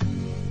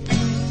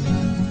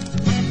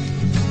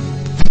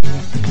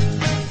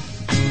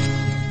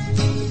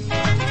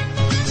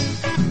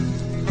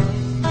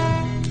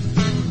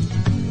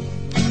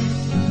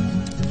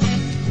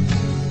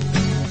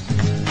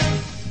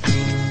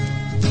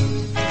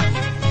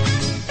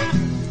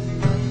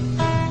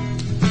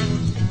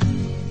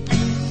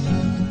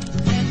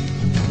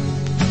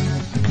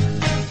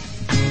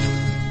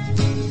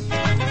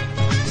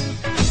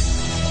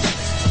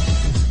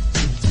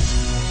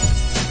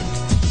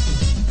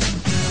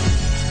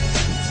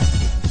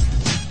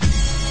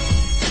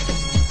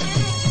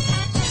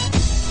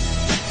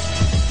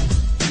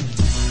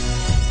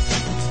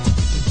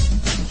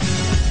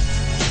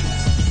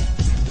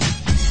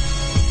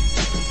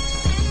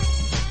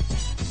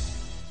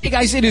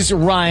 Guys, it is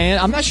Ryan.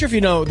 I'm not sure if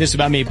you know this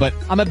about me, but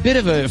I'm a bit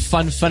of a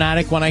fun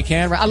fanatic when I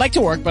can. I like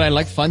to work, but I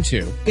like fun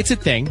too. It's a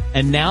thing.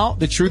 And now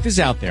the truth is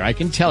out there. I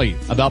can tell you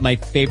about my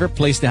favorite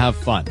place to have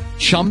fun.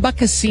 Chumba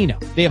Casino.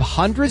 They have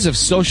hundreds of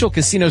social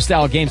casino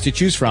style games to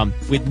choose from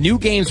with new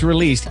games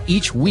released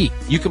each week.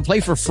 You can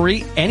play for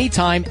free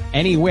anytime,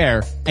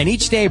 anywhere. And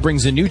each day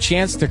brings a new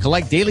chance to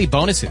collect daily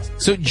bonuses.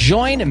 So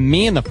join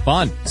me in the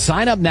fun.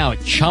 Sign up now at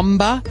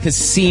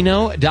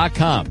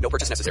ChumbaCasino.com. No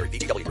purchase necessary.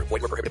 VGW Group.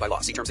 Void where prohibited by law.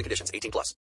 See terms and conditions. 18+.